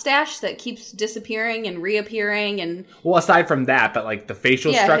mustache that keeps disappearing and reappearing, and well, aside from that, but like the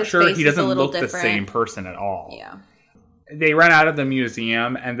facial structure, he doesn't look different. The same person at all. Yeah. They run out of the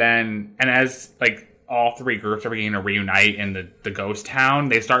museum, and as like all three groups are beginning to reunite in the ghost town,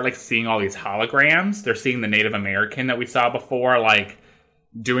 they start like seeing all these holograms. They're seeing the Native American that we saw before, like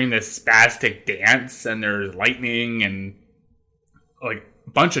doing this spastic dance, and there's lightning and like a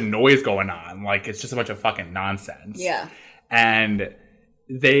bunch of noise going on. Like it's just a bunch of fucking nonsense. Yeah. And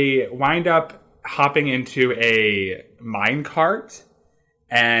they wind up hopping into a mine cart,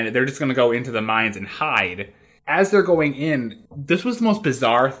 and they're just going to go into the mines and hide. As they're going in, this was the most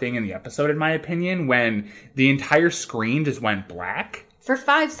bizarre thing in the episode, in my opinion, when the entire screen just went black. For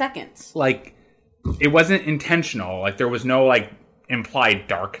 5 seconds. Like, it wasn't intentional. Like, there was no, like, implied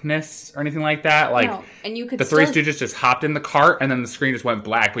darkness or anything like that. Like, no. And you could the Three Stooges just hopped in the cart, and then the screen just went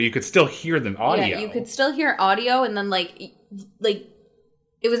black, but you could still hear the audio. Yeah, you could still hear audio, and then, like,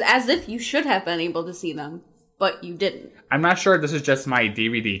 it was as if you should have been able to see them, but you didn't. I'm not sure if this is just my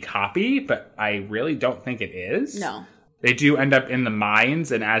DVD copy, but I really don't think it is. No. They do end up in the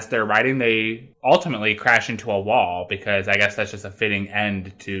mines, and as they're riding, they ultimately crash into a wall, because I guess that's just a fitting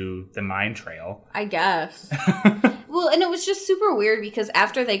end to the mine trail. I guess. Well, and it was just super weird, because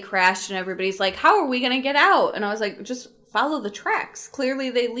after they crashed and everybody's like, how are we going to get out? And I was like, just follow the tracks. Clearly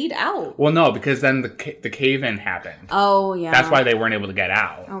they lead out. Well, no, because then the cave-in happened. Oh, yeah. That's why they weren't able to get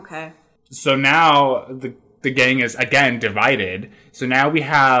out. Okay. So now the gang is, again, divided. So now we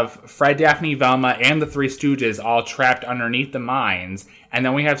have Fred, Daphne, Velma, and the Three Stooges all trapped underneath the mines. And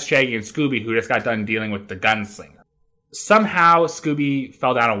then we have Shaggy and Scooby, who just got done dealing with the gunslinger. Somehow, Scooby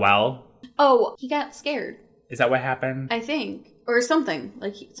fell down a well. Oh, he got scared. Is that what happened? I think. Or something.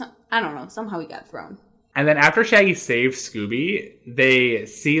 Like, I don't know. Somehow he got thrown. And then after Shaggy saves Scooby, they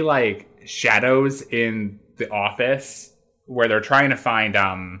see, like, shadows in the office where they're trying to find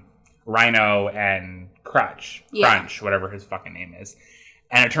Rhino and Crunch, whatever his fucking name is.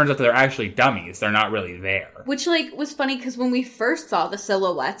 And it turns out that they're actually dummies. They're not really there. Which, like, was funny because when we first saw the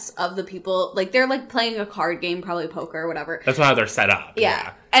silhouettes of the people, like, they're, like, playing a card game, probably poker or whatever. That's how they're set up.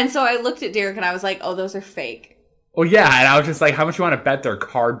 Yeah. And so I looked at Derek and I was like, oh, those are fake. Well, yeah, and I was just like, how much you want to bet they're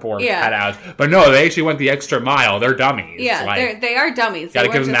cardboard cutouts? But no, they actually went the extra mile. They're dummies. Yeah, like, they are dummies. Gotta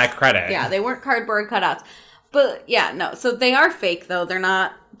give them that credit. Yeah, they weren't cardboard cutouts. But, yeah, no. So they are fake, though. They're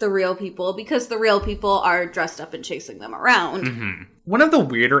not the real people, because the real people are dressed up and chasing them around. Mm-hmm. One of the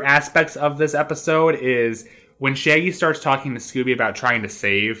weirder aspects of this episode is when Shaggy starts talking to Scooby about trying to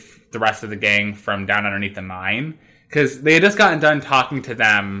save the rest of the gang from down underneath the mine. Because they had just gotten done talking to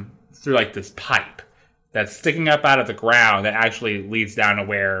them through, like, this pipe that's sticking up out of the ground that actually leads down to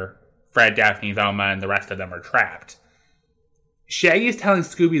where Fred, Daphne, Velma, and the rest of them are trapped. Shaggy is telling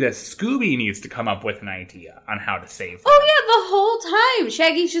Scooby that Scooby needs to come up with an idea on how to save them. Oh, yeah, the whole time.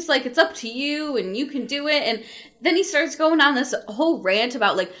 Shaggy's just like, it's up to you, and you can do it. And then he starts going on this whole rant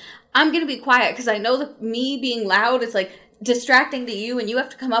about, like, I'm going to be quiet, because I know that me being loud is, like, distracting to you, and you have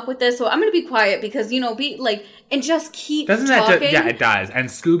to come up with this, so I'm going to be quiet, because, you know, be, like, and just keep talking. Yeah, it does. And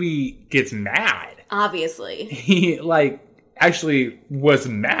Scooby gets mad. Obviously. He, like, actually was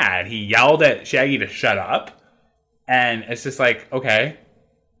mad. He yelled at Shaggy to shut up. And it's just like, okay,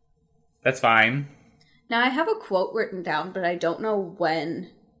 that's fine. Now, I have a quote written down, but I don't know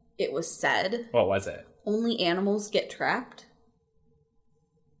when it was said. What was it? Only animals get trapped.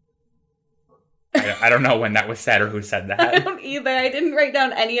 I don't know when that was said or who said that. I don't either. I didn't write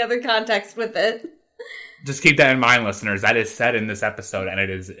down any other context with it. Just keep that in mind, listeners. That is said in this episode, and it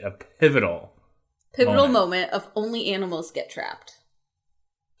is a pivotal moment of only animals get trapped.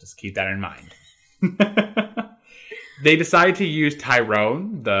 Just keep that in mind. They decide to use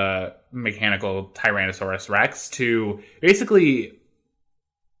Tyrone, the mechanical Tyrannosaurus Rex, to basically,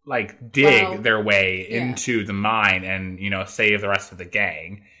 like, dig their way into the mine and, you know, save the rest of the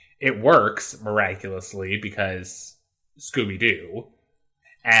gang. It works, miraculously, because Scooby-Doo.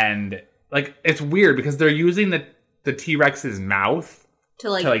 And, like, it's weird, because they're using the T-Rex's mouth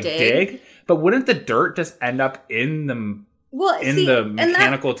to dig. But wouldn't the dirt just end up in the the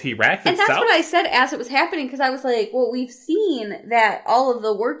mechanical T-Rex itself? And that's what I said as it was happening, because I was like, well, we've seen that all of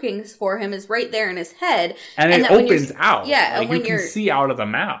the workings for him is right there in his head. And it opens out. Yeah. Like, you can see out of the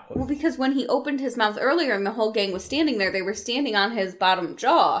mouth. Well, because when he opened his mouth earlier and the whole gang was standing there, they were standing on his bottom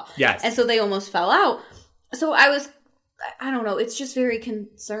jaw. Yes. And so they almost fell out. So I don't know, it's just very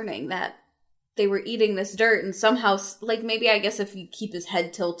concerning that they were eating this dirt, and somehow, like, maybe I guess if you keep his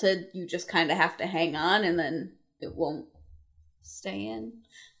head tilted, you just kind of have to hang on, and then it won't stay in.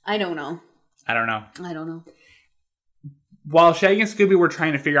 I don't know. While Shaggy and Scooby were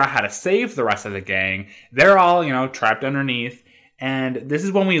trying to figure out how to save the rest of the gang, they're all, trapped underneath. And this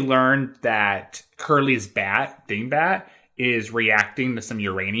is when we learned that Curly's bat, Dingbat, is reacting to some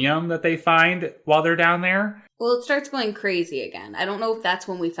uranium that they find while they're down there. Well, it starts going crazy again. I don't know if that's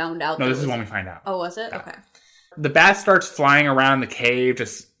when we found out. No, this is when we find out. Oh, was it? Yeah. Okay. The bat starts flying around the cave,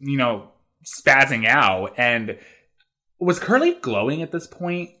 just, spazzing out. And was Curly glowing at this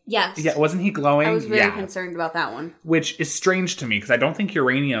point? Yes. Yeah, wasn't he glowing? I was very concerned about that one. Which is strange to me, because I don't think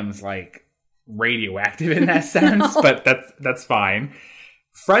uranium's, radioactive in that sense, No. but that's fine.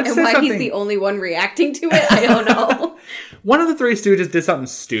 Fred and says why something... he's the only one reacting to it, I don't know. One of the Three Stooges did something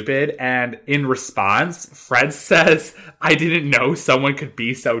stupid, and in response, Fred says, "I didn't know someone could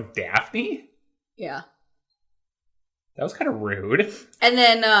be so Daphne." Yeah. That was kind of rude. And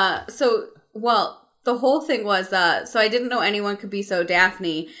then, the whole thing was, so I didn't know anyone could be so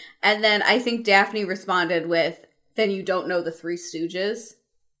Daphne. And then I think Daphne responded with, "Then you don't know the Three Stooges."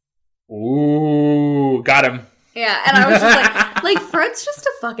 Ooh, got him. Yeah, and I was just like, Fred's just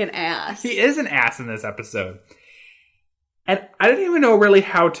a fucking ass. He is an ass in this episode. And I didn't even know really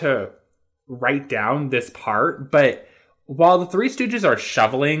how to write down this part, but while the Three Stooges are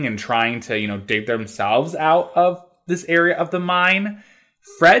shoveling and trying to, dig themselves out of this area of the mine,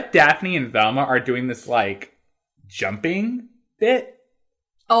 Fred, Daphne, and Velma are doing this, jumping bit.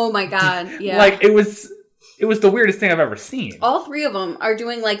 Oh my god, yeah. It was the weirdest thing I've ever seen. All three of them are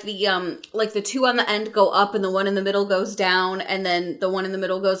doing the two on the end go up and the one in the middle goes down, and then the one in the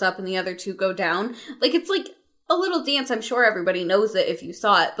middle goes up and the other two go down. It's a little dance. I'm sure everybody knows it if you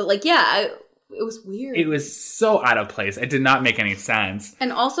saw it, but it was weird. It was so out of place. It did not make any sense.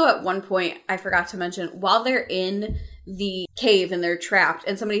 And also at one point, I forgot to mention, while they're in the cave and they're trapped,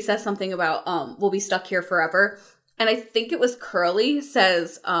 and somebody says something about we'll be stuck here forever. And I think it was Curly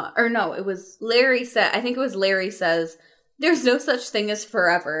says, it was Larry said, I think it was Larry says, "There's no such thing as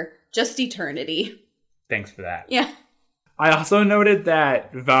forever, just eternity." Thanks for that. Yeah. I also noted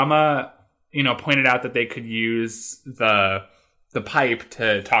that Velma, pointed out that they could use the pipe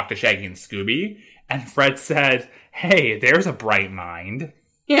to talk to Shaggy and Scooby. And Fred said, "Hey, there's a bright mind."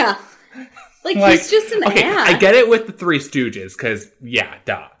 Yeah. He's just an ass. I get it with the Three Stooges, because, yeah,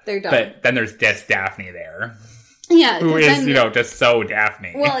 duh. They're dumb. But then there's just Daphne there. Yeah. Who is, just so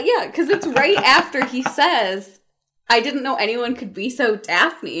Daphne. Well, yeah, because it's right after he says, "I didn't know anyone could be so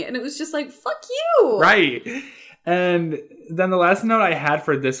Daphne." And it was just fuck you. Right. And then the last note I had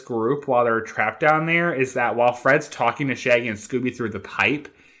for this group while they're trapped down there is that while Fred's talking to Shaggy and Scooby through the pipe,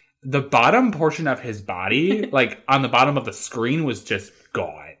 the bottom portion of his body, on the bottom of the screen, was just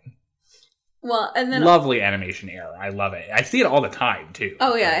gone. Well, and then... Lovely animation error. I love it. I see it all the time, too.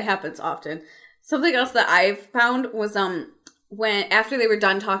 Oh, yeah, it happens often. Something else that I've found was when after they were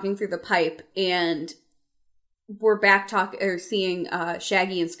done talking through the pipe and we're back seeing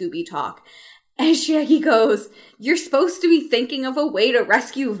Shaggy and Scooby talk, and Shaggy goes, "You're supposed to be thinking of a way to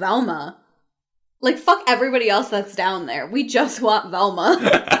rescue Velma." Fuck everybody else that's down there. We just want Velma.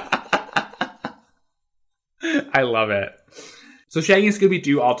 I love it. So Shaggy and Scooby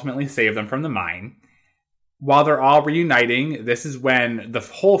do ultimately save them from the mine. While they're all reuniting, this is when the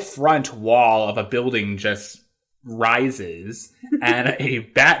whole front wall of a building just rises and a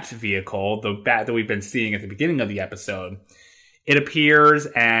bat vehicle, the bat that we've been seeing at the beginning of the episode, it appears,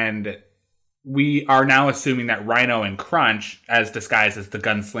 and we are now assuming that Rhino and Crunch, as disguised as the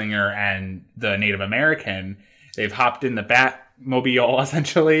gunslinger and the Native American, they've hopped in the Batmobile,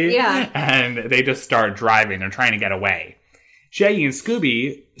 essentially. Yeah. And they just start driving. They're trying to get away. Shaggy and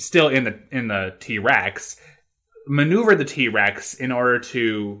Scooby, still in the T-Rex, maneuver the T-Rex in order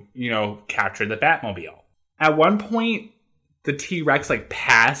to, capture the Batmobile. At one point, the T-Rex,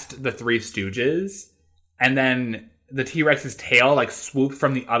 passed the Three Stooges, and then the T-Rex's tail, swooped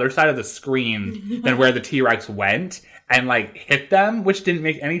from the other side of the screen than where the T-Rex went, and, hit them, which didn't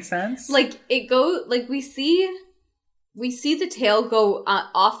make any sense. We see the tail go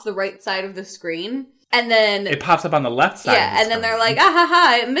off the right side of the screen, and then... It pops up on the left side of the screen. And then they're like, "Ah ha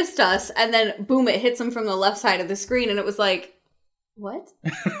ha, it missed us," and then, boom, it hits them from the left side of the screen, and it was what?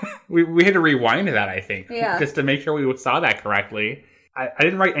 we had to rewind that, I think, just to make sure we saw that correctly. I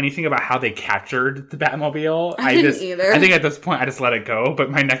didn't write anything about how they captured the Batmobile. I didn't either. I think at this point I just let it go,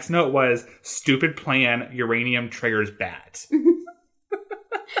 but my next note was, "Stupid plan, uranium triggers bat."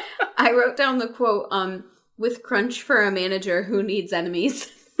 I wrote down the quote, "With Crunch for a manager who needs enemies."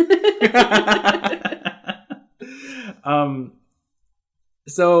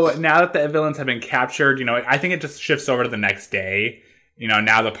 So now that the villains have been captured, I think it just shifts over to the next day.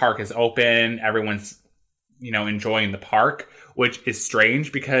 Now the park is open. Everyone's, enjoying the park, which is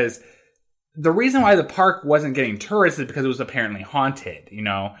strange because the reason why the park wasn't getting tourists is because it was apparently haunted,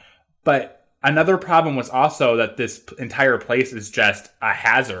 But another problem was also that this entire place is just a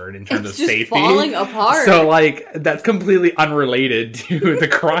hazard in terms of safety. It's falling apart. So, that's completely unrelated to the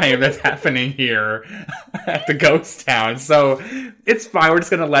crime that's happening here at the ghost town. So, it's fine. We're just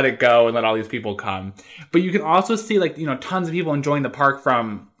going to let it go and let all these people come. But you can also see, tons of people enjoying the park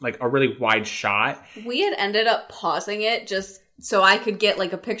from, a really wide shot. We had ended up pausing it just so I could get,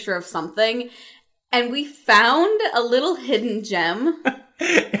 a picture of something. And we found a little hidden gem.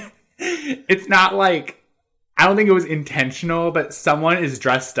 It's not I don't think it was intentional, but someone is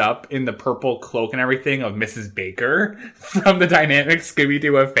dressed up in the purple cloak and everything of Mrs. Baker from the Dynamic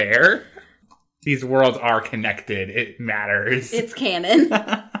Scooby-Doo Affair. These worlds are connected. It matters. It's canon.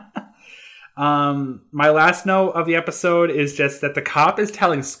 My last note of the episode is just that the cop is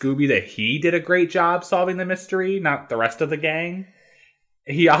telling Scooby that he did a great job solving the mystery, not the rest of the gang.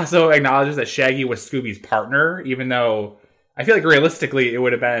 He also acknowledges that Shaggy was Scooby's partner, even though I feel like realistically it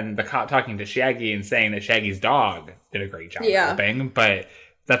would have been the cop talking to Shaggy and saying that Shaggy's dog did a great job helping, but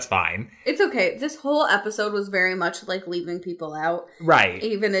that's fine. It's okay. This whole episode was very much leaving people out. Right.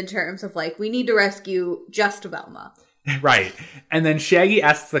 Even in terms of we need to rescue just Velma. Right. And then Shaggy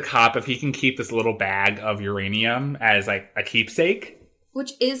asks the cop if he can keep this little bag of uranium as a keepsake.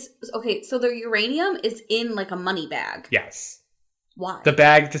 Which is, okay, so the uranium is in a money bag. Yes. Why? The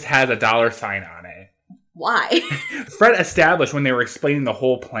bag just has a $sign on it. Why? Fred established when they were explaining the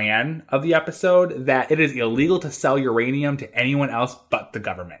whole plan of the episode that it is illegal to sell uranium to anyone else but the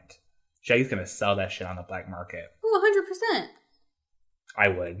government. Shaggy's going to sell that shit on the black market. Oh, 100%. I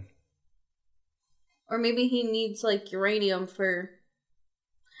would. Or maybe he needs uranium for...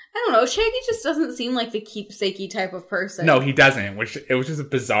 I don't know. Shaggy just doesn't seem like the keepsakey type of person. No, he doesn't, it was just a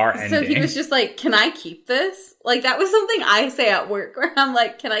bizarre ending. So he was just can I keep this? That was something I say at work where I'm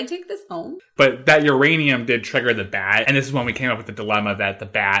can I take this home? But that uranium did trigger the bat, and this is when we came up with the dilemma that the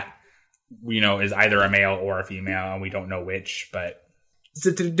bat, is either a male or a female, and we don't know which, but...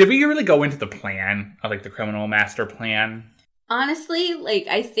 So did we really go into the plan of, the criminal master plan? Honestly,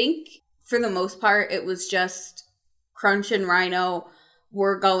 I think for the most part, it was just Crunch and Rhino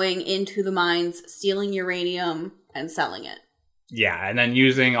were going into the mines, stealing uranium, and selling it. Yeah, and then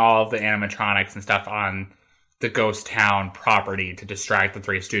using all of the animatronics and stuff on the ghost town property to distract the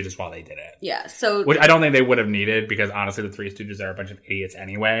Three Stooges while they did it. Yeah, so... Which I don't think they would have needed, because honestly, the Three Stooges are a bunch of idiots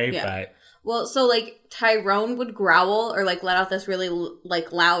anyway, but... Well, so, Tyrone would growl or, let out this really,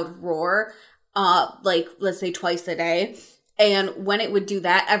 loud roar, let's say twice a day. And when it would do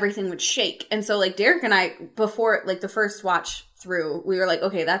that, everything would shake. And so, Derek and I, before, the first watch through, we were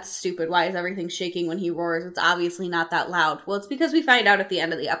okay, that's stupid. Why is everything shaking when he roars? It's obviously not that loud. Well, it's because we find out at the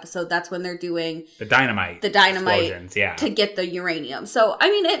end of the episode that's when they're doing... The dynamite explosions, yeah. To get the uranium. So, I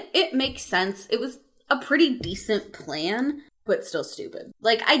mean, it makes sense. It was a pretty decent plan, but still stupid.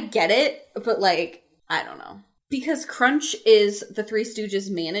 I get it, but, I don't know. Because Crunch is the Three Stooges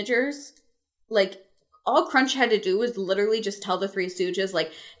managers, all Crunch had to do was literally just tell the Three Stooges,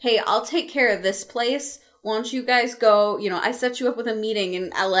 hey, I'll take care of this place. Why don't you guys go, I set you up with a meeting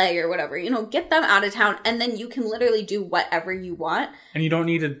in LA or whatever, get them out of town, and then you can literally do whatever you want. And you don't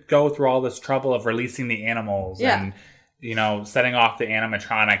need to go through all this trouble of releasing the animals and, setting off the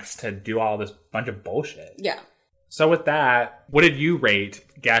animatronics to do all this bunch of bullshit. Yeah. So with that, what did you rate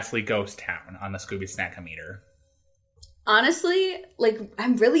Ghastly Ghost Town on the Scooby Snack-O-Meter? Honestly,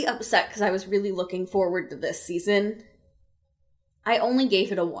 I'm really upset because I was really looking forward to this season. I only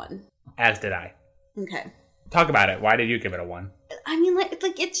gave it a 1. As did I. Okay. Talk about it. Why did you give it a 1? I mean,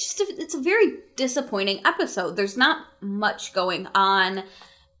 it's just it's a very disappointing episode. There's not much going on.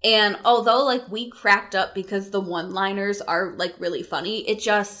 And although, we cracked up because the one-liners are, really funny, it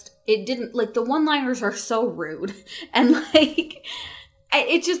didn't, the one-liners are so rude. And,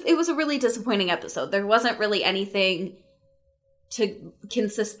 it was a really disappointing episode. There wasn't really anything to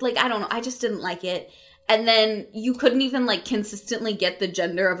consist, I don't know, I just didn't like it. And then you couldn't even, consistently get the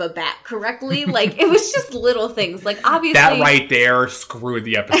gender of a bat correctly. It was just little things. Obviously... That right there screwed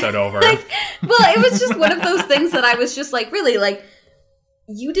the episode over. Well, it was just one of those things that I was just, really,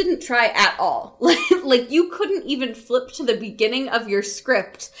 you didn't try at all. You couldn't even flip to the beginning of your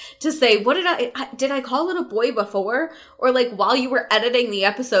script to say, what did I call it a boy before? Or, while you were editing the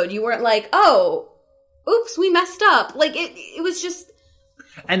episode, you weren't oh, oops, we messed up. It was just...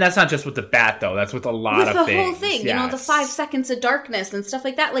 And that's not just with the bat, though. That's with a lot of things. With the whole thing. Yes. The 5 seconds of darkness and stuff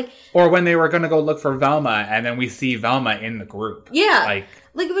like that. Or when they were going to go look for Velma, and then we see Velma in the group. Yeah.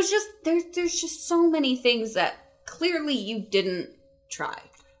 It was just... There's just so many things that clearly you didn't try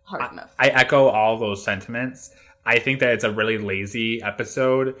hard enough. I echo all those sentiments. I think that it's a really lazy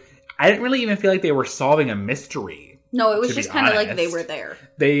episode. I didn't really even feel like they were solving a mystery. No, it was just kind of like they were there.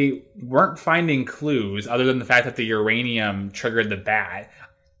 They weren't finding clues other than the fact that the uranium triggered the bat.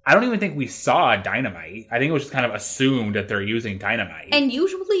 I don't even think we saw dynamite. I think it was just kind of assumed that they're using dynamite. And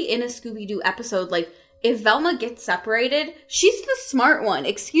usually in a Scooby-Doo episode, like, if Velma gets separated, she's the smart one.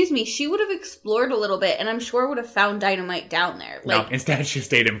 Excuse me, she would have explored a little bit, and I'm sure would have found dynamite down there. Like, no, instead she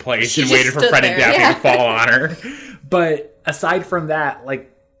stayed in place and waited for Fred and Daphne to fall on her. But aside from that,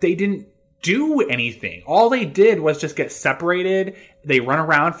 like, they didn't do anything. All they did was just get separated. They run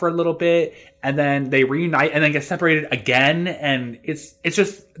around for a little bit, and then they reunite, and then get separated again. And it's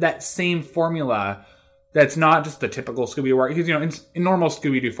just that same formula. That's not just the typical Scooby-Doo work. Because, you know, in normal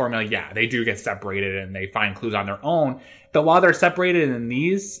Scooby-Doo formula, yeah, they do get separated and they find clues on their own. But while they're separated in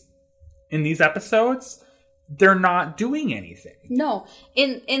these episodes, they're not doing anything. No.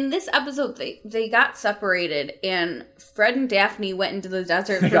 In this episode, they got separated, and Fred and Daphne went into the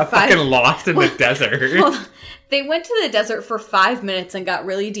desert. They got fucking lost in the desert. Well, they went to the desert for 5 minutes and got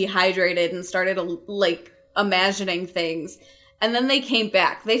really dehydrated and started, like, imagining things. And then they came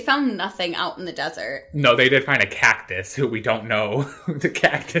back. They found nothing out in the desert. No, they did find a cactus who we don't know who the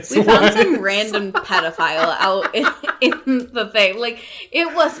cactus was. We found some random pedophile out in the thing. Like,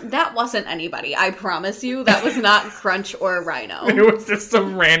 that wasn't anybody. I promise you. That was not Crunch or Rhino. It was just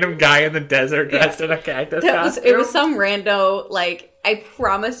some random guy in the desert dressed in a cactus costume. It was some rando, like, I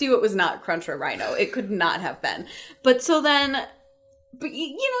promise you it was not Crunch or Rhino. It could not have been. But you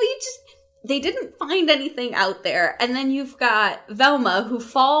know, they didn't find anything out there. And then you've got Velma, who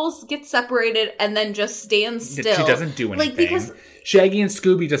falls, gets separated, and then just stands still. She doesn't do anything. Like, because Shaggy and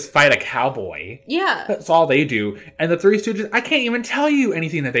Scooby just fight a cowboy. Yeah. That's all they do. And the Three Stooges, I can't even tell you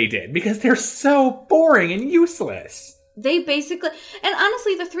anything that they did, because they're so boring and useless. They basically... And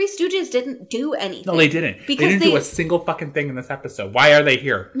honestly, the Three Stooges didn't do anything. No, they didn't. They didn't do a single fucking thing in this episode. Why are they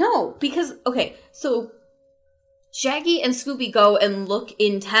here? No, because... Okay, so Shaggy and Scooby go and look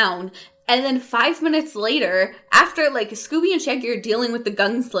in town... And then 5 minutes later, after, like, Scooby and Shaggy are dealing with the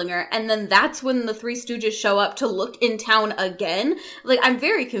gunslinger, and then that's when the Three Stooges show up to look in town again. Like, I'm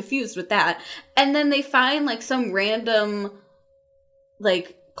very confused with that. And then they find, like, some random,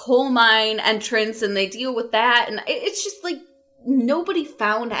 like, coal mine entrance, and they deal with that. And it's just, like, nobody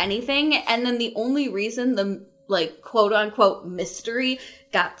found anything. And then the only reason the, like, quote-unquote mystery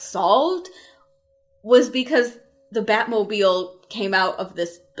got solved was because the Batmobile came out of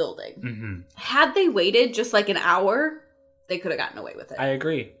this building. Mm-hmm. Had they waited just like an hour, they could have gotten away with it. I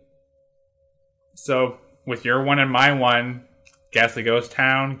agree. So, with your one and my one, Ghastly Ghost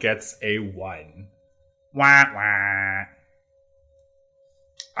Town gets a 1. Wah, wah.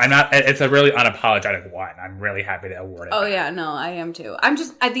 It's a really unapologetic 1. I'm really happy to award it. Oh, yeah, no, I am too.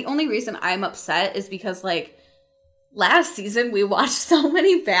 The only reason I'm upset is because, like, last season, we watched so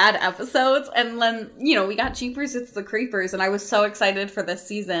many bad episodes, and then, you know, we got Jeepers, It's the Creepers, and I was so excited for this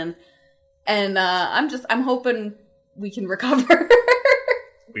season. And I'm hoping we can recover.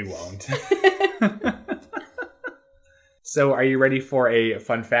 We won't. So, are you ready for a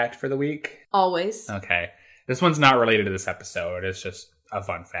fun fact for the week? Always. Okay. This one's not related to this episode. It's just a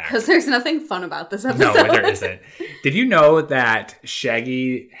fun fact. Because there's nothing fun about this episode. No, there isn't. Did you know that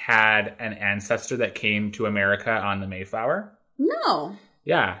Shaggy had an ancestor that came to America on the Mayflower? No.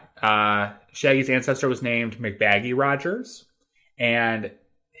 Yeah. Shaggy's ancestor was named McBaggy Rogers, and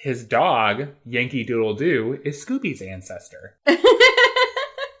his dog, Yankee Doodle Doo, is Scooby's ancestor.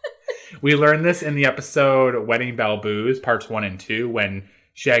 We learned this in the episode Wedding Bell Booze, parts 1 and 2, when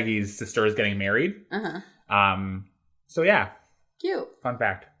Shaggy's sister is getting married. Uh-huh. So yeah. Cute. Fun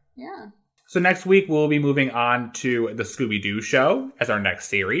fact. Yeah. So next week, we'll be moving on to the Scooby-Doo show as our next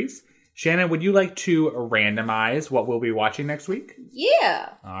series. Shannon, would you like to randomize what we'll be watching next week? Yeah.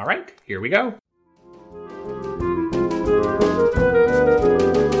 All right, here we go.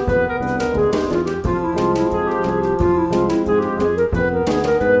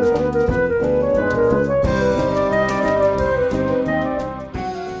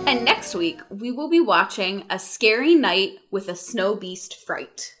 And next week, we will be watching A Scary Night with a Snow Beast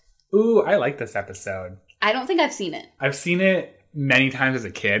Fright. Ooh, I like this episode. I don't think I've seen it. I've seen it many times as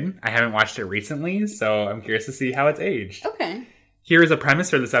a kid. I haven't watched it recently, so I'm curious to see how it's aged. Okay. Here is a premise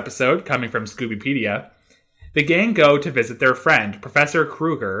for this episode, coming from Scoobypedia. The gang go to visit their friend, Professor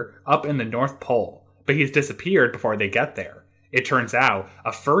Kruger, up in the North Pole, but he's disappeared before they get there. It turns out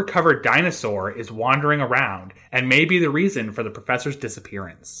a fur-covered dinosaur is wandering around and may be the reason for the professor's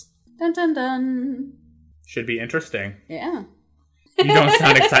disappearance. Dun dun dun. Should be interesting. Yeah. You don't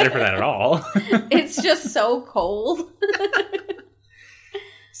sound excited for that at all. It's just so cold.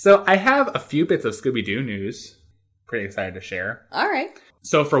 So I have a few bits of Scooby-Doo news. Pretty excited to share. All right.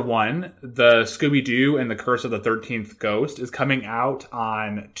 So for one, the Scooby-Doo and the Curse of the 13th Ghost is coming out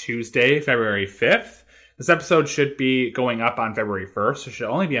on Tuesday, February 5th. This episode should be going up on February 1st, so it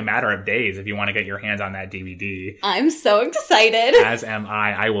should only be a matter of days if you want to get your hands on that DVD. I'm so excited. As am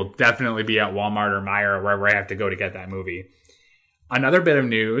I. I will definitely be at Walmart or Meijer or wherever I have to go to get that movie. Another bit of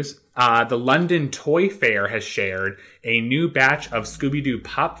news, the London Toy Fair has shared a new batch of Scooby-Doo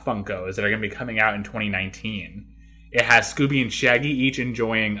Pop Funkos that are going to be coming out in 2019. It has Scooby and Shaggy each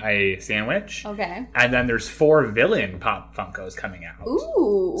enjoying a sandwich. Okay. And then there's 4 villain Pop Funkos coming out.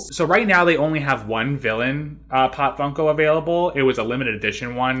 Ooh. So right now they only have one villain Pop Funko available. It was a limited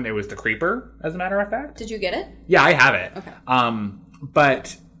edition one. It was the Creeper, as a matter of fact. Did you get it? Yeah, I have it. Okay.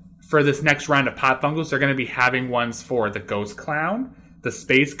 But for this next round of Pop Funkos, they're going to be having ones for the Ghost Clown, the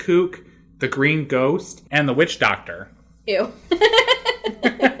Space Kook, the Green Ghost, and the Witch Doctor. Ew.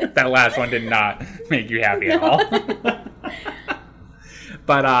 That last one did not make you happy at all.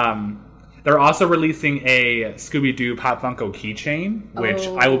 But they're also releasing a Scooby-Doo Pop Funko keychain, which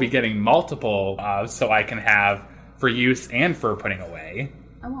I will be getting multiple of so I can have for use and for putting away.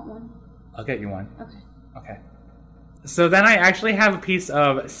 I want one. I'll get you one. Okay. So then I actually have a piece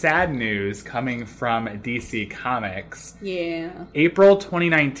of sad news coming from DC Comics. Yeah. April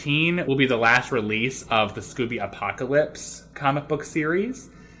 2019 will be the last release of the Scooby Apocalypse comic book series.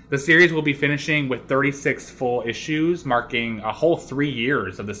 The series will be finishing with 36 full issues, marking a whole 3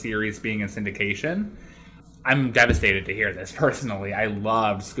 years of the series being in syndication. I'm devastated to hear this, personally. I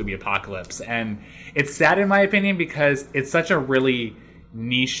loved Scooby Apocalypse, and it's sad in my opinion because it's such a really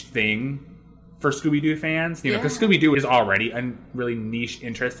niche thing for Scooby-Doo fans. You know, because Scooby-Doo is already a really niche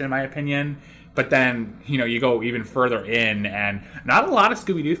interest in my opinion, but then, you know, you go even further in, and not a lot of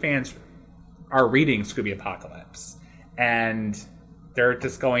Scooby-Doo fans are reading Scooby Apocalypse, and they're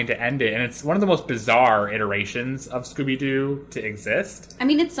just going to end it. And it's one of the most bizarre iterations of Scooby-Doo to exist. I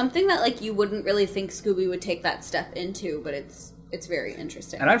mean, it's something that, like, you wouldn't really think Scooby would take that step into, but it's very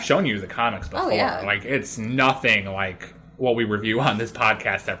interesting. And I've shown you the comics before. Oh, yeah. Like, it's nothing like what we review on this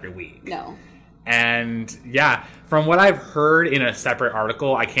podcast every week. No. And, yeah, from what I've heard in a separate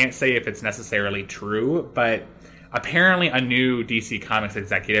article, I can't say if it's necessarily true, but apparently a new DC Comics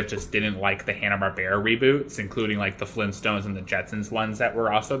executive just didn't like the Hanna-Barbera reboots, including like the Flintstones and the Jetsons ones that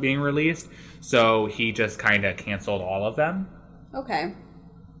were also being released. So he just kind of canceled all of them. Okay.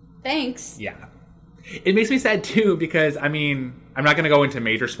 Thanks. Yeah. It makes me sad too because, I mean, I'm not going to go into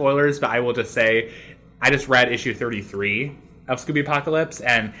major spoilers, but I will just say I just read issue 33 of Scooby Apocalypse,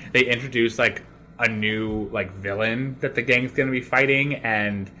 and they introduced like a new like villain that the gang's going to be fighting,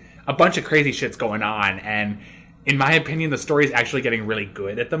 and a bunch of crazy shit's going on. And in my opinion, the story is actually getting really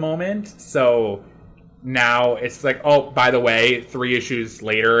good at the moment. So now it's like, oh, by the way, 3 issues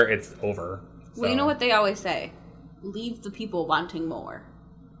later, it's over. So. Well, you know what they always say? Leave the people wanting more.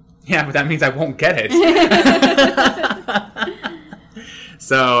 Yeah, but that means I won't get it.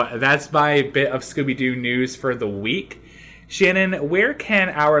 So that's my bit of Scooby-Doo news for the week. Shannon, where can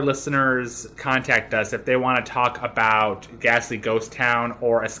our listeners contact us if they want to talk about Ghastly Ghost Town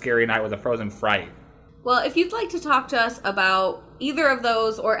or A Scary Night with a Frozen Fright? Well, if you'd like to talk to us about either of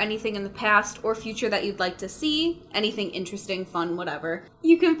those or anything in the past or future that you'd like to see, anything interesting, fun, whatever,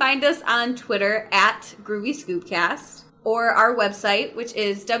 you can find us on Twitter at GroovyScoopcast or our website, which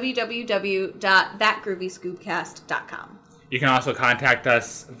is www.thatgroovyscoopcast.com. You can also contact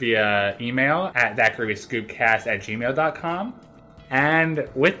us via email at thatgroovyscoopcast@gmail.com. And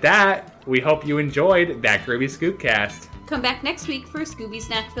with that, we hope you enjoyed That Groovy Scoopcast. Come back next week for Scooby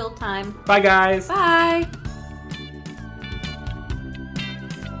Snack Filled Time. Bye, guys. Bye.